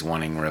 days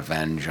wanting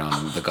revenge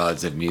on the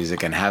gods of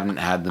music, and haven't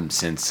had them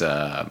since.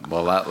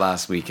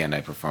 Last weekend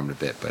I performed a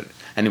bit, but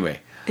anyway,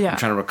 Yeah. I'm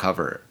trying to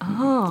recover.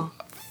 Oh.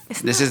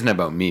 This isn't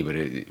about me, but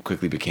it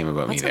quickly became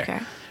about That's me there. okay.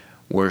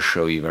 Worst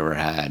show you've ever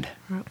had.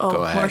 Oh,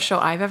 Go ahead. worst show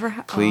I've ever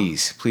had.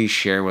 Please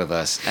share with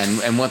us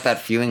and what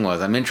that feeling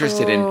was. I'm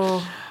interested in.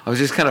 Oh. I was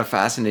just kind of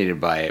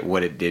fascinated by it,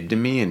 what it did to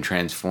me and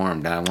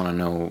transformed. I want to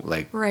know,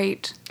 like,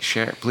 Right.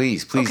 share.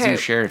 Please do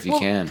share if you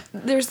well, can.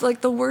 There's like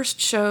the worst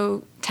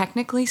show,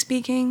 technically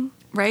speaking,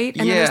 right?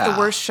 And then there's Yeah. the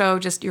worst show,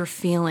 just your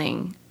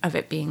feeling of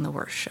it being the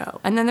worst show.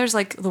 And then there's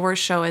like the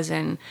worst show as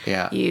in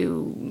Yeah.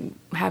 you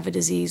have a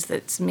disease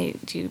that's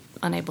made you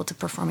unable to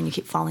perform and you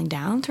keep falling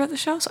down throughout the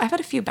show. So I've had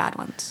a few bad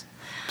ones.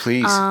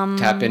 Please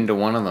tap into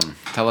one of them.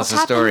 Tell us a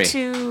I'll story.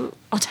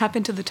 I'll tap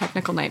into the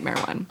technical nightmare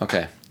one.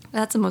 Okay.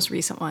 That's the most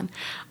recent one.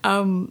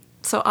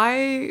 So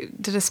I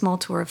did a small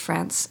tour of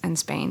France and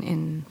Spain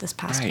in this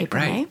past Right,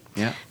 April, right.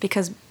 May. Yeah.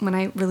 Because when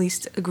I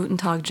released Guten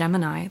Tag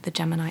Gemini, the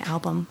Gemini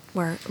album,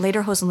 where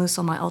later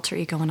Hosenluso, my alter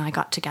ego, and I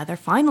got together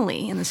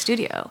finally in the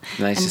studio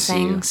Nice and to see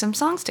sang you. some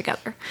songs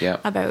together Yeah.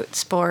 about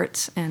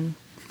sports and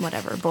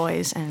whatever,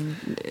 boys and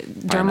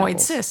dermoid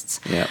Pineapples. cysts.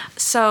 Yeah.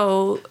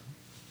 So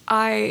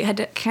I had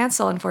to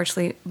cancel,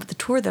 unfortunately, the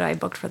tour that I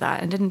booked for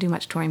that and didn't do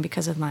much touring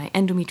because of my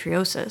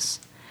endometriosis.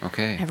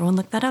 Okay. Everyone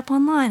look that up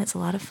online. It's a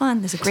lot of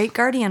fun. There's a great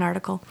Guardian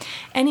article.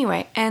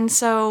 Anyway, and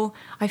so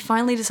I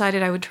finally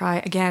decided I would try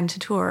again to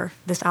tour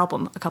this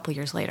album a couple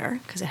years later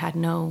because it had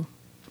no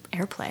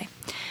airplay.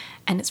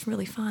 And it's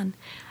really fun.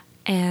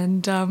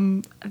 And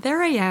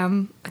there I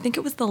am. I think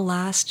it was the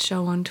last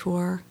show on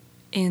tour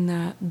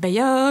in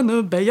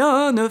Bayonne,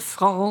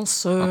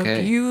 France.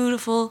 Okay.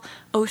 Beautiful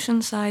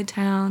oceanside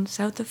town,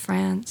 south of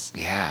France.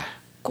 Yeah.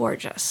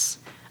 Gorgeous.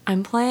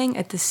 I'm playing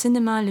at the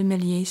Cinéma Le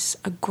Méliès,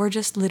 a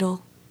gorgeous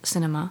little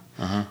cinema.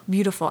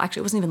 Beautiful.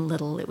 Actually, it wasn't even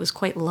little. It was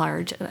quite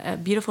large. A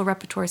beautiful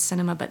repertoire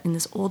cinema, but in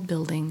this old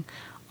building,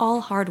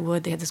 all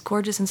hardwood. They had this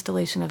gorgeous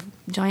installation of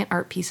giant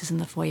art pieces in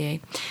the foyer.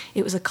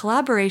 It was a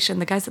collaboration.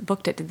 The guys that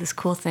booked it did this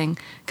cool thing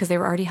because they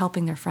were already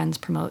helping their friends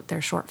promote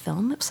their short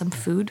film, some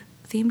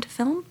food-themed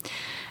film.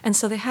 And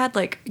so they had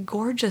like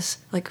gorgeous,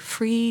 like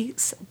free,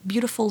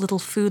 beautiful little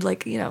food,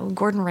 like, you know,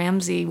 Gordon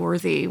Ramsay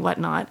worthy,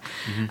 whatnot,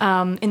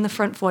 in the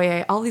front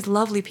foyer. All these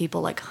lovely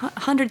people, like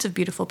hundreds of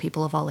beautiful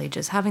people of all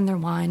ages, having their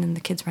wine and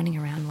the kids running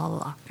around, la la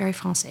la. Very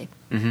Francais.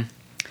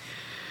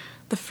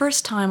 The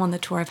first time on the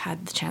tour I've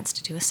had the chance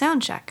to do a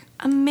sound check.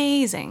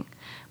 Amazing.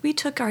 We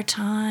took our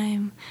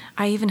time.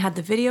 I even had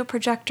the video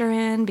projector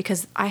in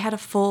because I had a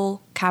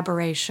full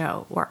cabaret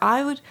show where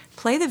I would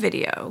play the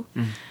video,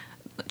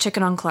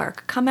 Chicken on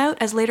Clark, come out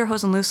as later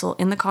Hosenluso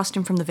in the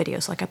costume from the video.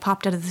 So like I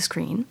popped out of the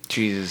screen,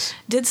 Jesus.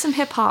 did some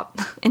hip hop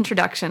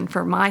introduction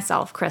for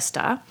myself,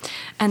 Krista,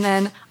 and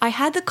then I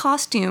had the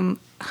costume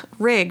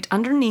rigged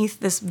underneath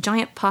this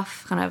giant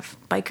puff kind of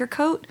biker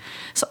coat,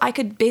 so I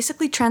could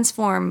basically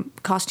transform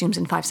costumes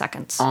in 5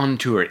 seconds. On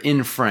tour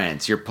in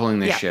France, you're pulling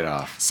this Yeah. shit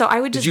off. So I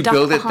would Did just you duck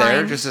build it there?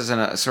 behind- Just as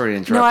an sorry to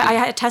interrupt. No, you.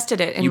 I had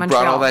tested it in You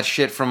Montreal. brought all that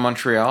shit from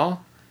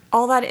Montreal?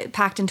 All that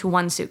packed into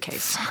one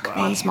suitcase,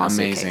 one me. small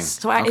Amazing. suitcase.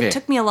 So Okay. it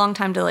took me a long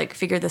time to like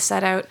figure the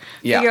set out,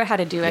 Yeah. figure out how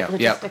to do it, Yep,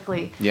 yep,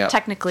 logistically, yep.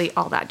 technically,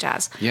 all that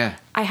jazz. Yeah.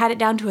 I had it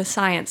down to a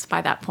science by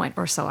that point,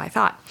 or so I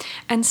thought.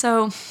 And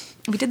so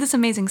we did this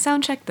amazing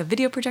sound check. The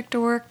video projector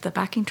worked, the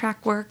backing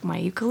track worked, my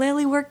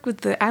ukulele worked with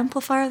the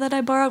amplifier that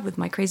I borrowed with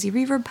my crazy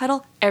reverb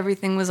pedal.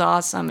 Everything was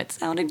awesome. It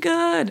sounded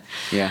good.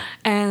 Yeah.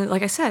 And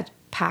like I said,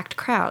 packed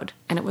crowd.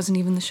 And it wasn't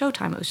even the show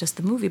time. It was just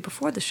the movie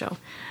before the show.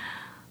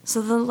 So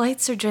the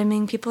lights are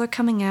dimming, people are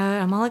coming out,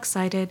 I'm all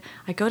excited.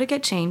 I go to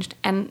get changed,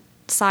 and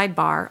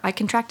sidebar, I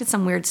contracted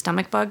some weird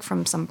stomach bug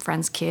from some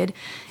friend's kid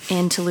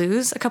in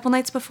Toulouse a couple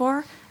nights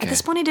before. At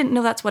this Okay. point, I didn't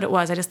know that's what it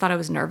was. I just thought I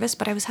was nervous,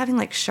 but I was having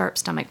like sharp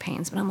stomach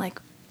pains. But I'm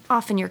like,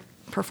 often you're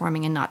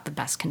performing in not the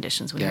best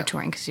conditions when Yeah. you're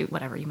touring because you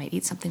might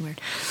eat something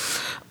weird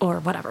or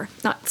whatever,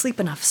 not sleep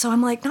enough. So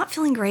I'm like not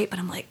feeling great, but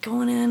I'm like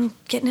going in,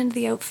 getting into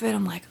the outfit.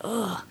 I'm like,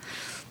 ugh.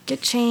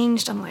 Get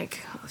changed. I'm like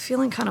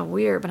feeling kind of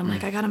weird, but I'm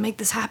like, I gotta make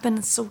this happen.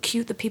 It's so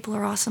cute. The people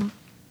are awesome.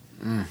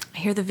 I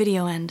hear the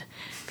video end.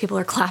 People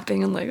are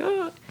clapping and like,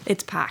 oh,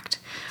 it's packed.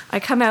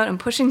 I come out and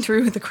pushing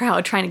through the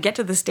crowd trying to get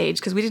to the stage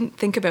because we didn't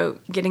think about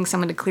getting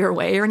someone to clear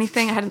away or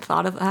anything. I hadn't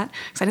thought of that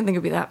because I didn't think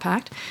it'd be that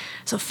packed.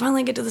 So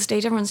finally I get to the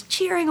stage, everyone's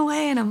cheering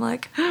away and I'm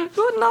like,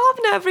 "Guten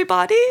Abend,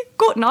 everybody.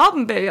 Guten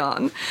Abend,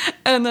 Bayon."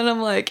 And then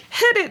I'm like,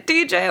 "Hit it,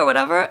 DJ," or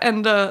whatever.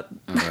 And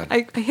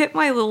I hit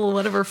my little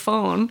whatever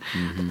phone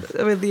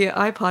with the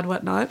iPod,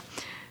 whatnot,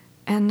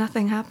 and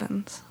nothing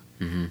happens.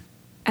 And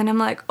I'm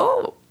like,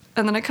 "Oh."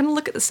 And then I kind of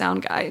look at the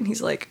sound guy and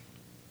he's like,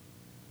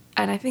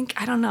 and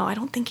I don't know, I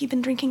don't think he'd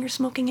been drinking or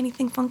smoking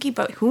anything funky,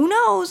 but who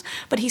knows?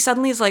 But he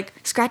suddenly is like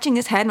scratching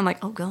his head and I'm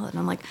like, oh God. And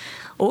I'm like,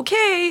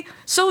 okay,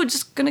 so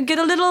just gonna get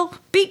a little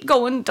beat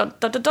going. Dun,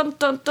 dun, dun, dun,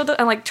 dun, dun, dun.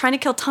 I'm like trying to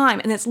kill time.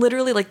 And it's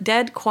literally like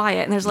dead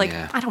quiet. And there's like,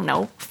 I don't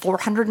know,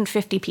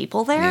 450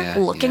 people there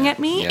looking at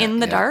me in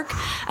the dark.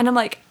 And I'm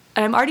like,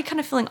 I'm already kind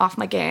of feeling off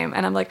my game.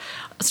 And I'm like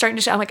starting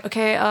to shout. I'm like,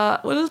 okay,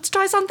 well, let's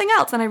try something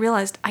else. And I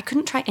realized I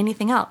couldn't try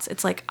anything else.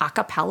 It's like a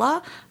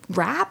cappella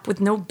rap with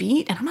no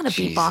beat. And I'm not a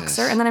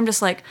beatboxer. And then I'm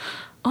just like,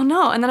 oh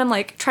no. And then I'm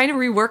like trying to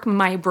rework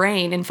my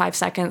brain in 5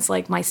 seconds,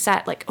 like my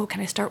set, like, oh,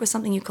 can I start with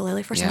something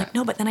ukulele first? I'm like,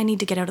 no, but then I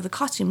need to get out of the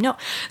costume. No.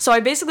 So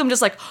I basically am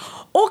just like,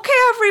 okay,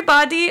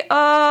 everybody,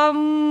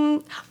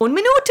 1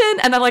 Minuten.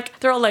 And I'm like,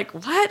 they're all like,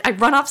 what? I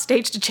run off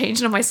stage to change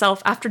into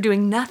myself after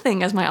doing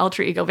nothing as my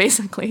alter ego,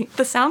 basically.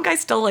 The sound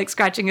guy's still like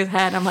scratching his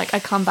head. I'm like, I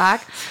come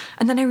back.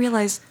 And then I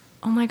realize,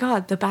 oh my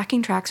God, the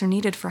backing tracks are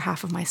needed for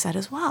half of my set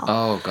as well.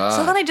 Oh God.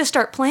 So then I just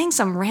start playing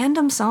some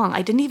random song.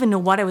 I didn't even know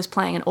what I was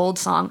playing, an old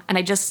song. And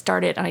I just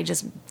started and I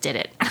just did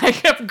it. I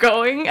kept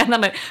going. And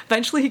then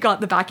eventually he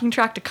got the backing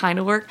track to kind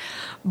of work.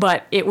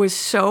 But it was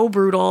so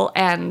brutal.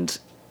 And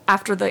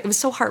it was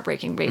so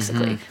heartbreaking,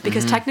 basically.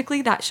 Because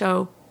technically that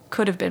show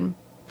could have been,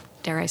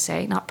 dare I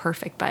say, not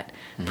perfect, but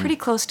pretty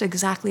close to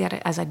exactly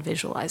as I'd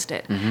visualized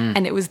it.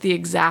 And it was the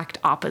exact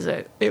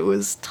opposite. It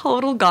was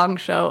total gong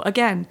show.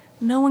 Again,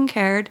 no one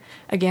cared.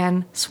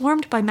 Again,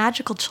 swarmed by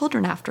magical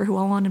children after who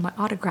all wanted my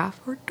autograph.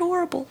 Were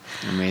adorable.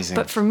 Amazing.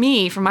 But for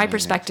me, from my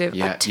perspective,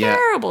 a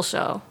terrible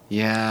show.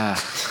 Yeah.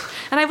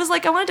 And I was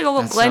like, I wanted to go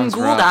with That Glenn sounds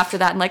Gould rough. after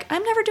that. And like,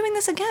 I'm never doing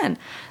this again.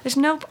 There's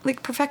no,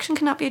 like, perfection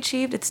cannot be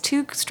achieved. It's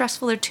too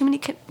stressful. There are too many,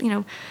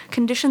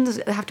 conditions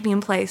that have to be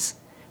in place.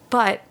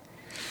 But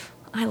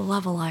I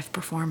love a live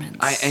performance.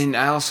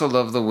 I also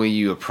love the way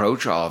you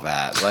approach all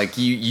that. Like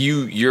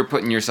you're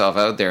putting yourself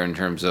out there in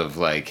terms of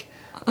like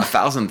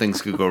 1,000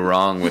 things could go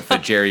wrong with the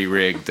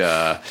jerry-rigged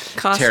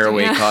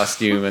tearaway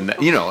costume and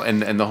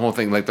and the whole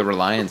thing, like the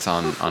reliance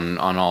on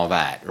all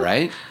that,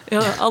 right?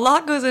 Yeah, a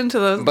lot goes into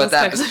those. But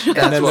those types of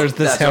And then there's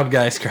the sound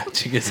guy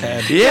scratching his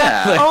head.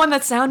 Yeah. Oh, and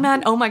that sound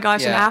man. Oh my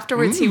gosh! And Yeah.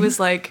 afterwards, he was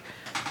like,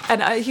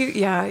 and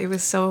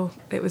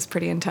it was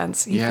pretty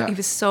intense. He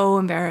was so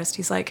embarrassed.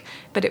 He's like,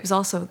 but it was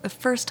also the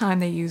first time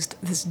they used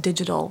this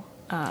digital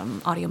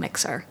audio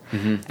mixer,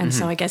 and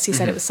so I guess he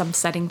said it was some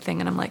setting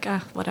thing, and I'm like,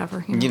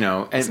 whatever.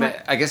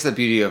 I guess the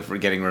beauty of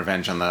getting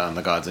revenge on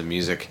the gods of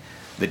music,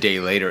 the day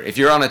later. If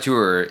you're on a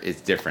tour,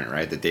 it's different,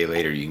 right? The day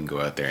later, you can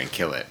go out there and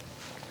kill it.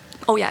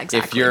 Oh yeah,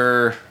 exactly.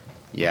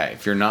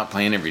 If you're not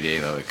playing every day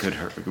though, it could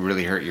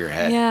really hurt your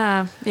head.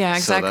 Yeah,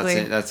 exactly.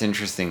 So that's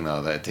interesting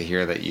though, that to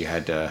hear that you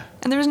had to.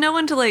 And there was no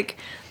one to like.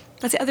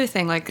 That's the other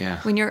thing. Like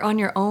when you're on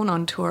your own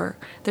on tour,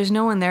 there's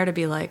no one there to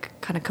be like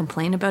kind of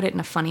complain about it in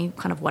a funny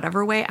kind of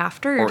whatever way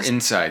after. Or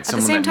inside. At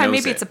the same time,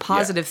 maybe it's a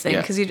positive thing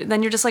because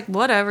then you're just like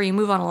whatever. You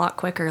move on a lot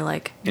quicker.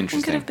 Like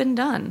nothing could have been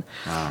done.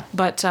 Wow.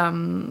 But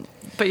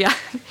yeah,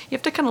 you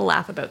have to kind of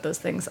laugh about those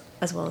things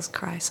as well as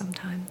cry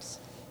sometimes.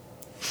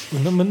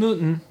 1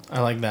 Minuten. I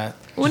like that.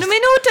 1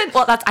 Minuten.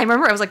 Well, I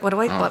remember I was like, what do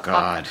I? Oh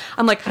God.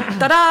 I'm like,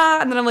 da-da,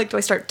 and then I'm like, do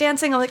I start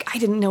dancing? I'm like, I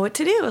didn't know what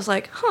to do. I was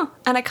like, huh.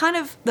 And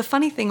the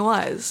funny thing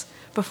was,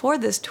 before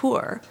this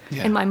tour,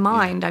 in my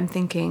mind, I'm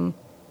thinking,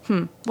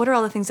 what are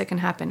all the things that can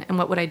happen? And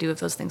what would I do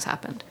if those things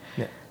happened?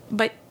 Yeah.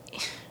 But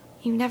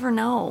you never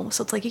know.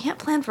 So it's like, you can't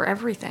plan for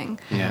everything.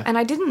 Yeah. And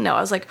I didn't know.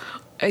 I was like,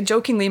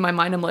 jokingly in my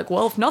mind, I'm like,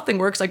 well, if nothing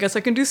works, I guess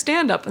I can do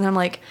stand-up. And I'm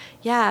like,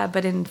 yeah,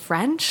 but in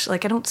French,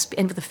 like I don't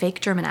and with a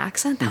fake German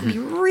accent, that would be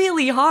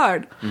really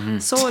hard.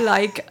 So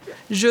like,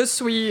 je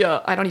suis,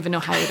 I don't even know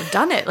how I would have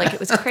done it. Like it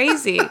was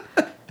crazy.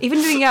 Even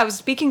I was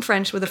speaking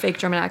French with a fake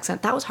German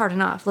accent. That was hard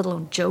enough, let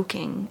alone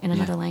joking in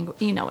another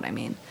language. You know what I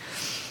mean.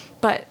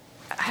 But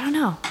I don't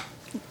know.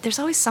 There's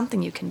always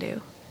something you can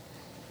do.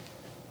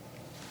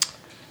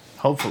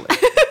 Hopefully.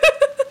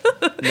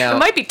 Now, It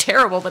might be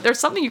terrible, but there's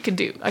something you can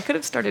do. I could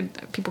have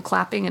started people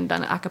clapping and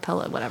done a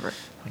cappella, whatever.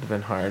 Would have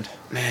been hard.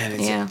 man,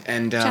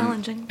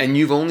 challenging. And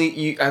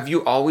have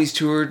you always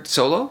toured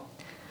solo?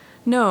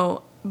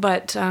 No,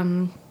 but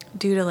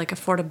due to like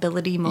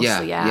affordability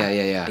mostly,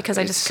 Yeah. Because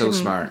I It's just so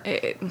couldn't, smart.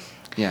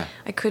 Yeah.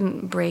 I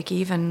couldn't break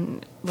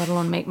even, let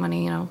alone make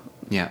money,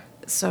 Yeah.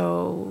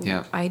 So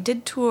Yeah. I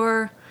did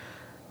tour.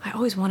 I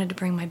always wanted to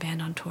bring my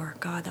band on tour.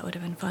 God, that would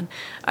have been fun.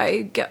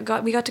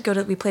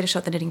 We played a show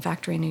at the Knitting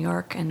Factory in New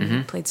York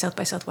and played South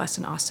by Southwest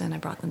in Austin. I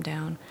brought them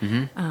down.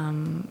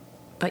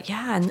 But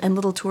yeah, and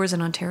little tours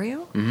in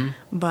Ontario.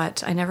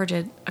 But I never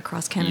did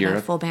across Canada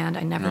Europe? full band.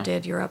 I never No.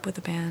 did Europe with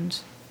a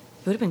band.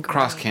 It would have been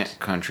great.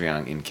 Country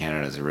in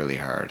Canada is really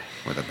hard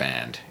with a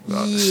band.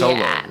 Yeah. Solo,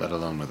 let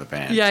alone with a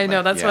band. Yeah, I know.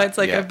 Like, That's why it's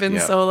like yeah, I've been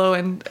yeah. solo,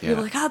 and Yeah. people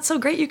are like, "Oh, it's so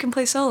great you can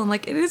play solo." I'm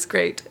like, "It is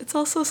great. It's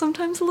also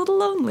sometimes a little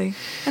lonely,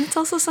 and it's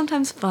also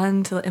sometimes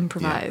fun to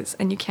improvise,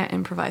 and you can't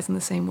improvise in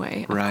the same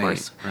way, of Right,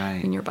 course,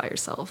 right. when you're by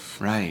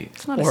yourself. Right.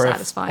 It's not as Or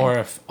satisfying."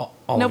 if all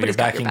of your Nobody's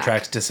got your backing back.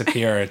 tracks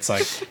disappear, it's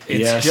like it's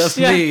Yes. just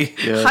Yeah. me.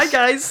 Yes. Hi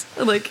guys.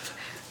 Like,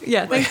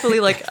 yeah. Thankfully,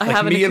 like I Like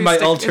have an me and my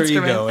acoustic alter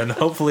instrument. ego, and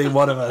hopefully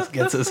one of us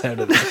gets us out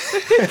of this.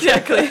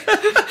 Exactly.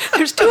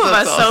 There's two of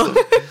us, so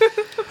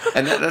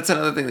And that's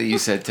another thing that you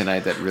said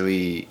tonight that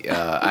really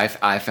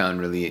I found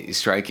really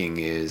striking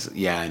is,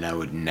 and I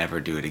would never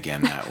do it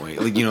again that way.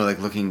 Like, like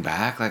looking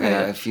back, like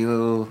Yeah. I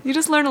feel, you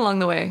just learn along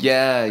the way.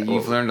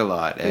 you've learned a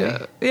lot,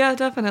 eh? Yeah,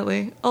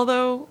 definitely.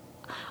 Although,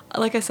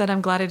 like I said,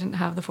 I'm glad I didn't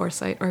have the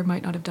foresight, or I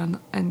might not have done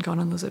and gone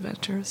on those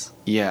adventures.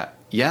 Yeah,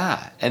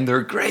 and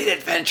they're great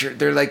adventure.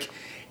 They're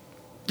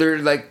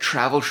like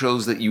travel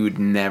shows that you would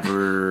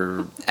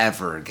never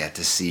ever get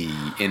to see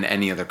in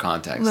any other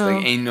context. No.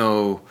 Like ain't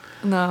no,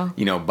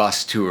 No.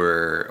 bus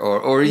tour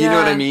or you know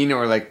what I Yeah. mean,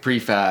 or like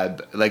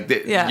prefab. Like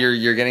Yeah.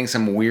 you're getting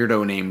some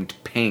weirdo named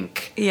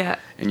Pink. Yeah.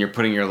 And you're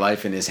putting your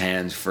life in his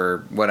hands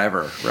for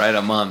whatever, right?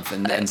 A month,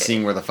 and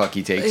seeing where the fuck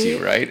he takes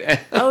you, right?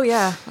 Oh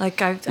yeah,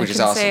 like I Which can is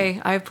awesome.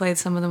 say I've played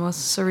some of the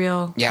most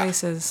surreal Yeah.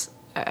 places.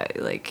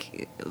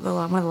 Like one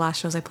of the last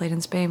shows I played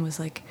in Spain was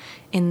like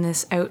in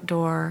this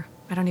outdoor.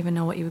 I don't even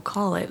know what you would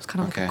call it. It was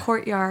kind of like Okay. a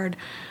courtyard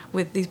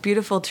with these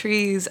beautiful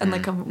trees and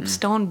like a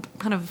stone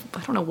kind of,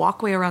 I don't know,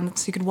 walkway around it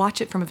so you could watch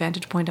it from a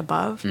vantage point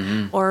above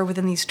or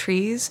within these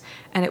trees.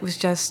 And it was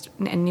just,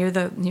 and near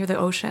the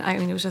ocean, I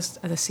mean, it was just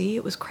the sea.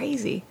 It was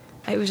crazy.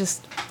 It was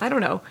just, I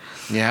don't know.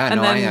 Yeah, And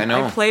no, then I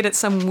know. I played at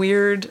some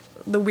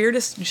the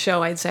weirdest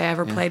show I'd say I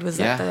ever played was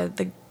Yeah. at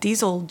the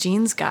Diesel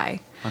Jeans guy.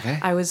 Okay,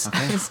 I was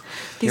okay. these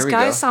Here we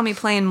guys go. saw me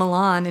play in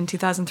Milan in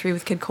 2003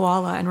 with Kid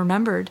Koala and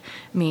remembered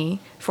me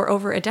for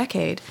over a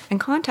decade and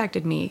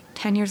contacted me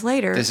 10 years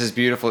later. This is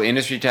beautiful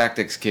industry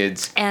tactics,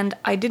 kids. And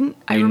I didn't.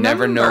 I You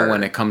never know remember-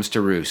 when it comes to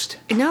roost.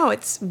 No,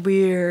 it's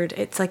weird.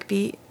 It's like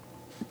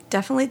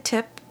definitely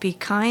tip, be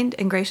kind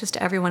and gracious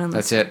to everyone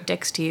unless That's it. they're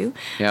dicks to you.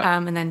 Yeah.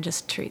 And then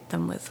just treat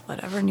them with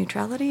whatever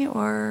neutrality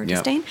or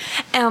Yep. disdain.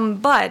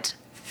 But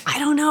I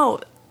don't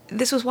know.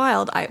 This was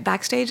wild.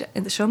 Backstage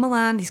at the show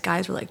Milan, these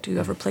guys were like, "Do you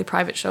ever play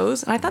private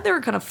shows?" And I thought they were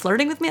kind of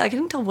flirting with me. Like I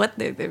didn't tell what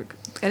they were.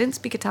 I didn't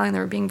speak Italian. They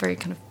were being very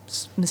kind of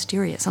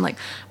mysterious. I'm like,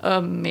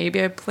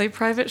 maybe I play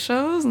private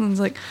shows, and it's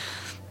like,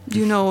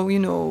 you know,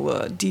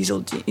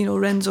 Diesel,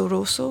 Renzo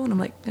Rosso, and I'm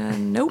like,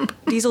 nope,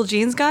 Diesel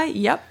Jeans guy.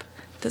 Yep.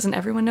 Doesn't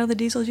everyone know the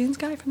Diesel Jeans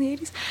guy from the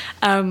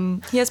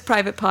 80s? He has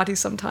private parties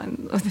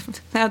sometimes.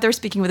 Now they're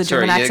speaking with a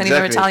German accent,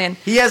 even Italian.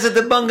 He has a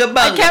bunga bunga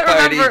I can't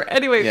party. remember.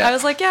 Anyway, Yeah. I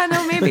was like, yeah,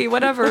 no, maybe,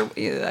 whatever.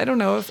 I don't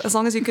know. As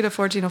long as you could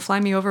afford to, fly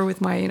me over with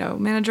my,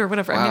 manager or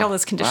whatever. I made Wow. all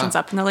those conditions Wow.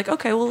 up. And they're like,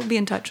 okay, we'll be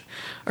in touch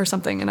or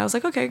something. And I was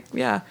like, okay,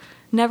 yeah.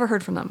 Never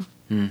heard from them.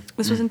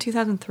 This was in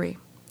 2003.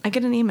 I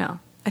get an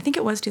email. I think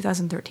it was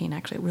 2013,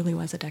 actually. It really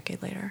was a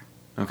decade later.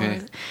 Okay. Or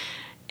was it-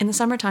 in the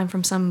summertime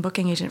from some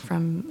booking agent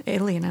from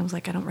Italy. And I was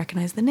like, I don't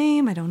recognize the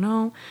name. I don't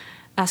know.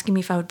 Asking me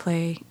if I would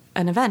play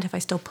an event, if I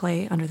still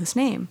play under this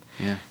name.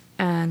 Yeah.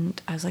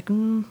 And I was like,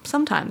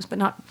 sometimes, but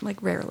not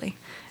like rarely.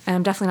 And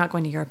I'm definitely not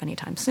going to Europe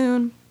anytime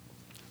soon.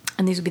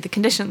 And these would be the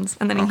conditions.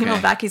 And then he Okay.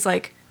 emailed back, he's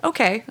like,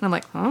 okay. And I'm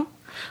like, huh?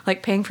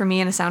 Like paying for me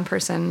and a sound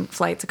person,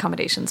 flights,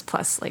 accommodations,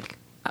 plus like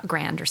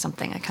 $1,000 or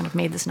something. I kind of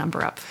made this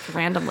number up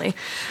randomly.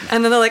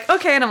 And then they're like,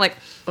 okay. And I'm like,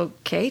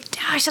 okay,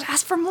 I should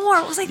ask for more.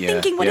 What was I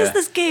thinking? What is yeah.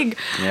 this gig?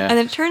 Yeah. And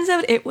it turns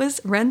out it was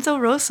Renzo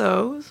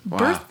Rosso's Wow.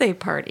 birthday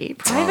party,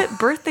 private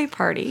birthday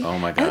party Oh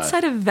my God.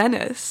 outside of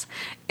Venice.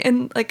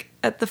 And like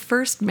at the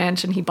first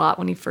mansion he bought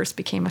when he first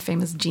became a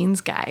famous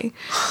jeans guy.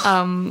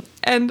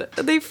 And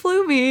they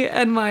flew me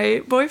and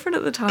my boyfriend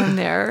at the time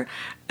there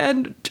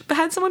and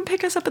had someone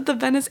pick us up at the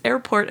Venice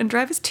airport and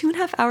drive us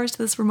 2.5 hours to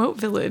this remote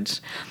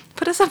village,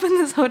 put us up in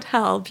this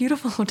hotel,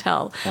 beautiful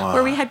hotel,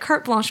 where we had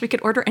carte blanche. We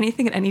could order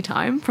anything at any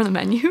time from the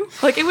menu.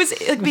 Like it was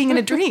like being in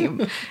a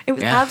dream. It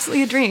was Yeah.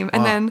 absolutely a dream.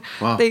 And Wow. then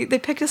Wow. they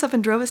picked us up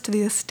and drove us to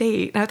the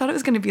estate. And I thought it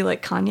was going to be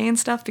like Kanye and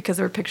stuff because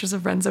there were pictures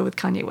of Renzo with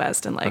Kanye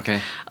West and like, Okay.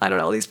 I don't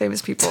know, all these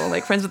famous people,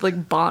 like friends with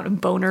like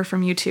Boner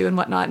from U2 and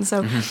whatnot. And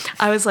so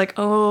I was like,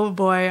 oh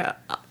boy.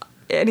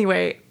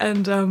 Anyway,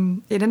 and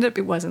it ended up,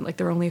 it wasn't like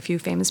there were only a few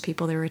famous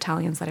people. There were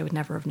Italians that I would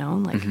never have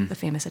known, like the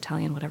famous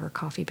Italian, whatever,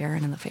 Coffee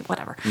Baron and the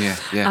whatever.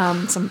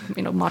 Yeah. Some,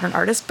 modern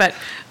artist. But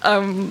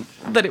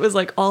it was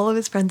like all of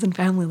his friends and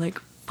family, like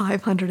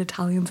 500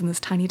 Italians in this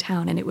tiny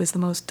town. And it was the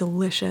most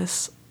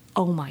delicious.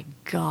 Oh my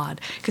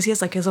God. Because he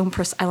has like his own,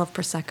 I love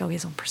Prosecco. He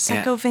has his own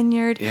Prosecco Yeah.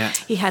 vineyard. Yeah.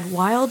 He had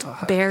wild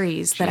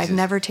berries that I've Jesus.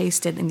 never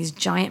tasted in these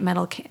giant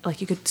metal,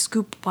 like you could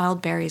scoop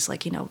wild berries,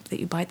 like, that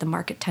you buy at the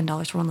market,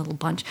 $10 for one little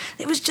bunch.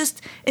 It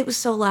was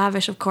so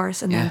lavish, of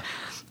course. And then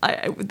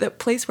the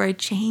place where I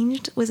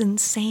changed was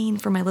insane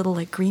for my little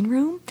like green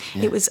room.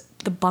 Yeah. It was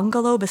the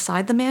bungalow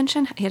beside the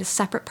mansion. He had a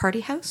separate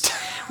party house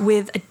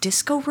with a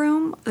disco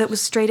room that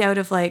was straight out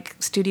of like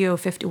Studio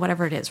 50,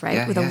 whatever it is, right?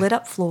 Yeah, with yeah. the lit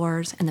up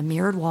floors and the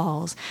mirrored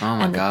walls Oh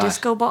my and God. the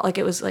disco ball. Like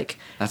it was like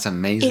That's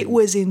amazing. it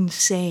was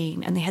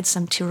insane. And they had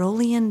some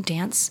Tyrolean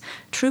dance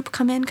troupe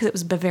come in because it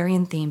was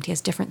Bavarian themed. He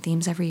has different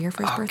themes every year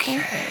for his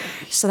birthday.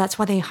 So that's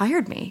why they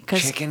hired me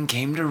because Chicken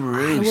came to I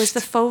roost. was the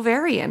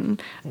Fovarian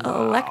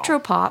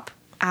electropop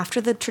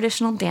after the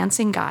traditional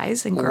dancing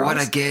guys and girls.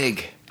 What a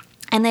gig.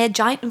 And they had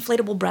giant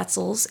inflatable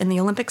pretzels in the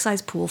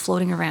Olympic-sized pool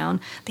floating around.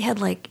 They had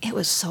like, it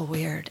was so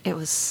weird. It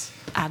was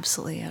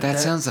absolutely That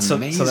sounds So,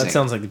 amazing. so that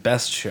sounds like the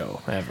best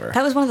show ever.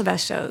 That was one of the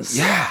best shows.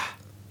 Yeah.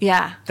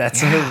 Yeah.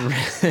 That's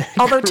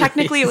Although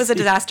technically it was a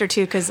disaster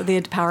too because the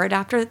power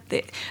adapter.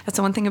 That's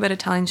the one thing about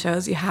Italian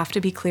shows. You have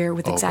to be clear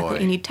with Oh, exactly what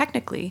boy. you need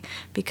technically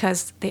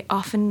because they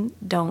often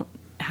don't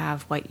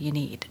have what you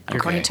need.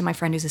 According Okay. to my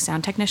friend who's a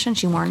sound technician,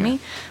 she warned me,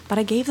 but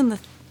I gave them the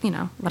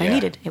what I Yeah,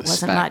 needed. It the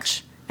wasn't specs.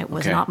 much. It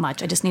was Okay. not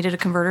much. I just needed a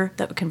converter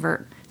that would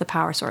convert the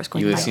power source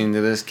going. You to listening to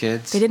this,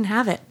 kids? They didn't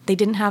have it. They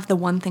didn't have the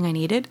one thing I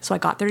needed. So I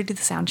got there to do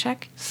the sound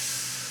check,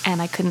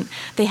 and I couldn't.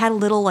 They had a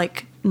little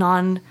like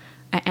non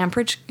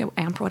amperage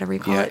amp or whatever you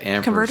call Yeah, it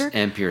amperes, converter.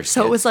 amperes,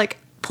 So it kids. was like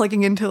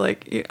plugging into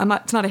like I'm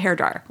not. It's not a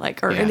hairdryer.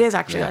 Like or Yeah, it is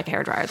actually yeah. like a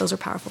hairdryer. Those are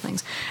powerful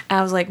things. And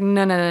I was like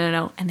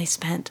no. And they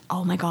spent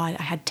oh my god.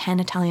 I had 10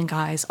 Italian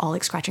guys all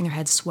like scratching their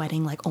heads,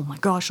 sweating like oh my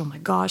gosh,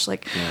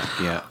 like.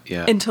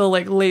 Yeah. Until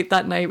like late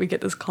that night, we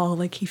get this call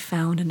like he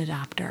found an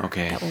adapter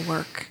Okay. that will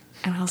work,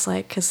 and I was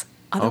like, because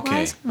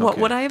otherwise, Okay. what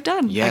okay. would I have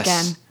done Yes.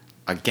 again?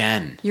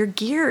 Again. Your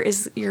gear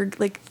is your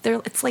like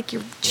there. It's like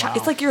your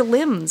it's like your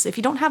limbs. If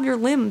you don't have your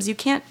limbs, you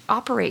can't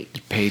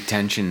operate. Pay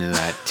attention to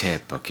that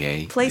tip,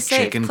 okay? Play the safe,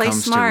 chicken play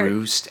comes smart, to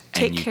roost,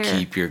 take and you care.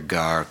 keep your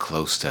gar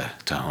close to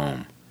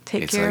home.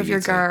 Take care of your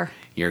it's gar.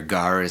 Your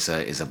gar is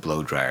a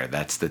blow dryer.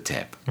 That's the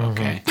tip,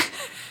 okay?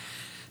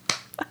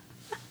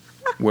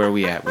 Where are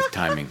we at with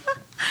timing?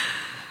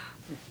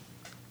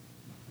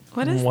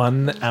 What is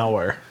 1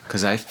 hour.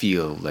 Because I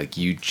feel like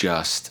you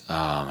just,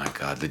 oh my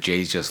God, the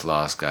Jays just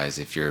lost, guys.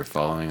 If you're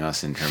following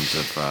us in terms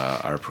of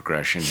our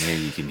progression here,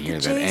 you can hear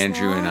The that Jays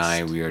Andrew and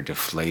I, lost? we are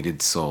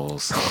deflated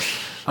souls.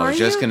 Are I was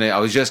just you?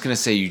 gonna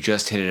say you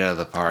just hit it out of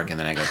the park, and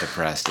then I got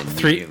depressed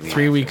Three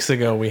immediately. weeks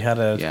ago, we had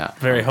a Yeah.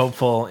 very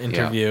hopeful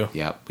interview.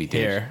 Yeah, we did.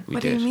 here. We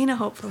what did. do you mean a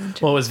hopeful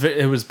interview? Well,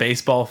 it was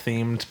baseball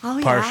themed Oh,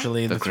 yeah?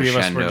 partially. The The three of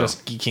us were crescendo.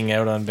 just geeking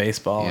out on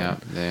baseball.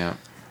 Yeah.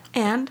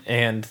 and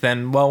And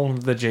then, well,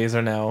 the Jays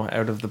are now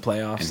out of the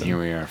playoffs. And here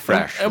we are,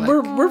 fresh. And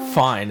like- we're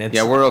fine. It's,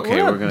 Yeah, we're okay.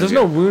 not- We're gonna there's do-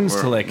 no wounds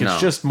we're- to lick. It's no,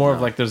 just more of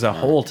no, like there's a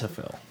hole to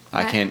fill.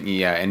 I can't.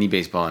 Yeah, any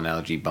baseball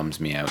analogy bums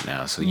me out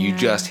now. So you Yeah.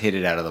 just hit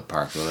it out of the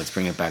park. So let's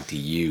bring it back to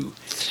you.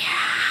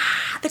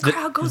 the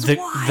crowd goes the,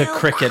 wild. the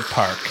cricket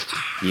park.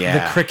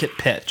 Yeah, The cricket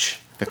pitch.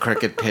 The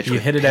cricket pitch. You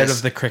with hit it out piss,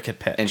 of the cricket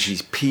pitch. and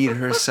she's peed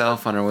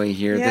herself on her way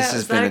here. Yeah, This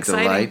has is been that a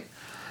exciting? delight.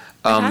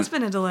 It has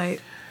been a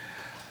delight.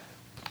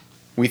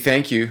 We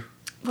thank you.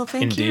 Well,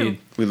 thank you. Indeed.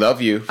 We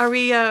love you. Are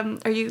we?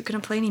 Are you gonna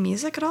play any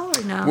music at all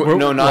or no? We're-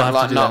 No, not have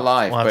to li- do not that.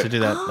 live, We'll have but- to do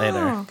that later.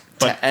 Oh.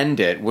 To end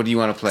it, what do you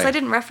want to play? So I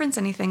didn't reference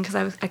anything because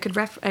I could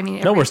I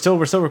mean, No, we're still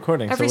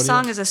recording. every so what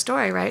song do is a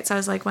story, right? So I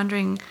was like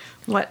wondering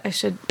what I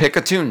should. Pick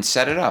a tune.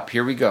 Set it up.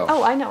 Here we go.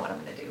 Oh, I know what I'm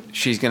gonna do.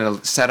 She's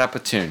gonna set up a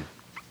tune.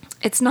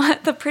 It's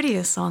not the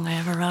prettiest song I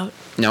ever wrote.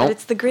 No. But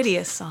it's the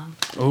grittiest song.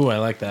 you... Ooh, I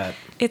like that.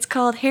 It's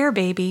called Hair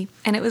Baby,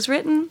 and it was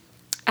written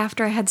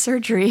after I had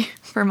surgery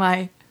for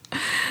my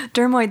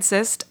dermoid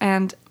cyst.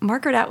 And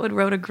Margaret Atwood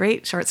wrote a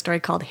great short story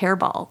called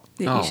Hairball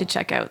that Oh, you should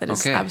check out. That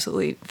is okay.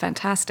 absolutely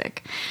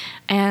fantastic.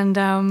 And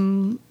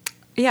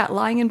yeah,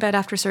 lying in bed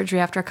after surgery,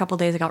 after a couple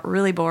days, I got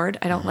really bored.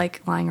 I don't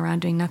like lying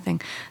around doing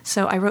nothing.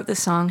 So I wrote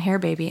this song, Hair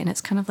Baby, and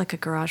it's kind of like a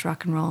garage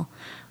rock and roll,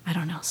 I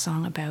don't know,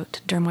 song about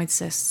dermoid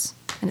cysts.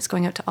 And it's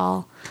going out to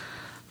all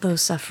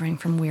those suffering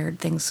from weird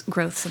things,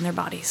 growths in their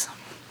bodies.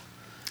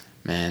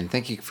 Man,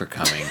 thank you for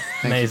coming.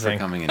 Thank you Amazing. for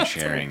coming and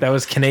sharing. That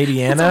was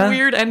Canadiana. It's a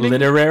weird ending.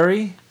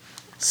 Literary.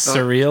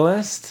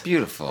 Surrealist.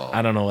 Beautiful.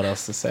 I don't know what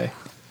else to say.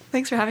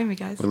 Thanks for having me,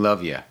 guys. We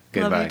love you. Love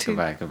Goodbye. you too.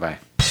 Goodbye. Goodbye.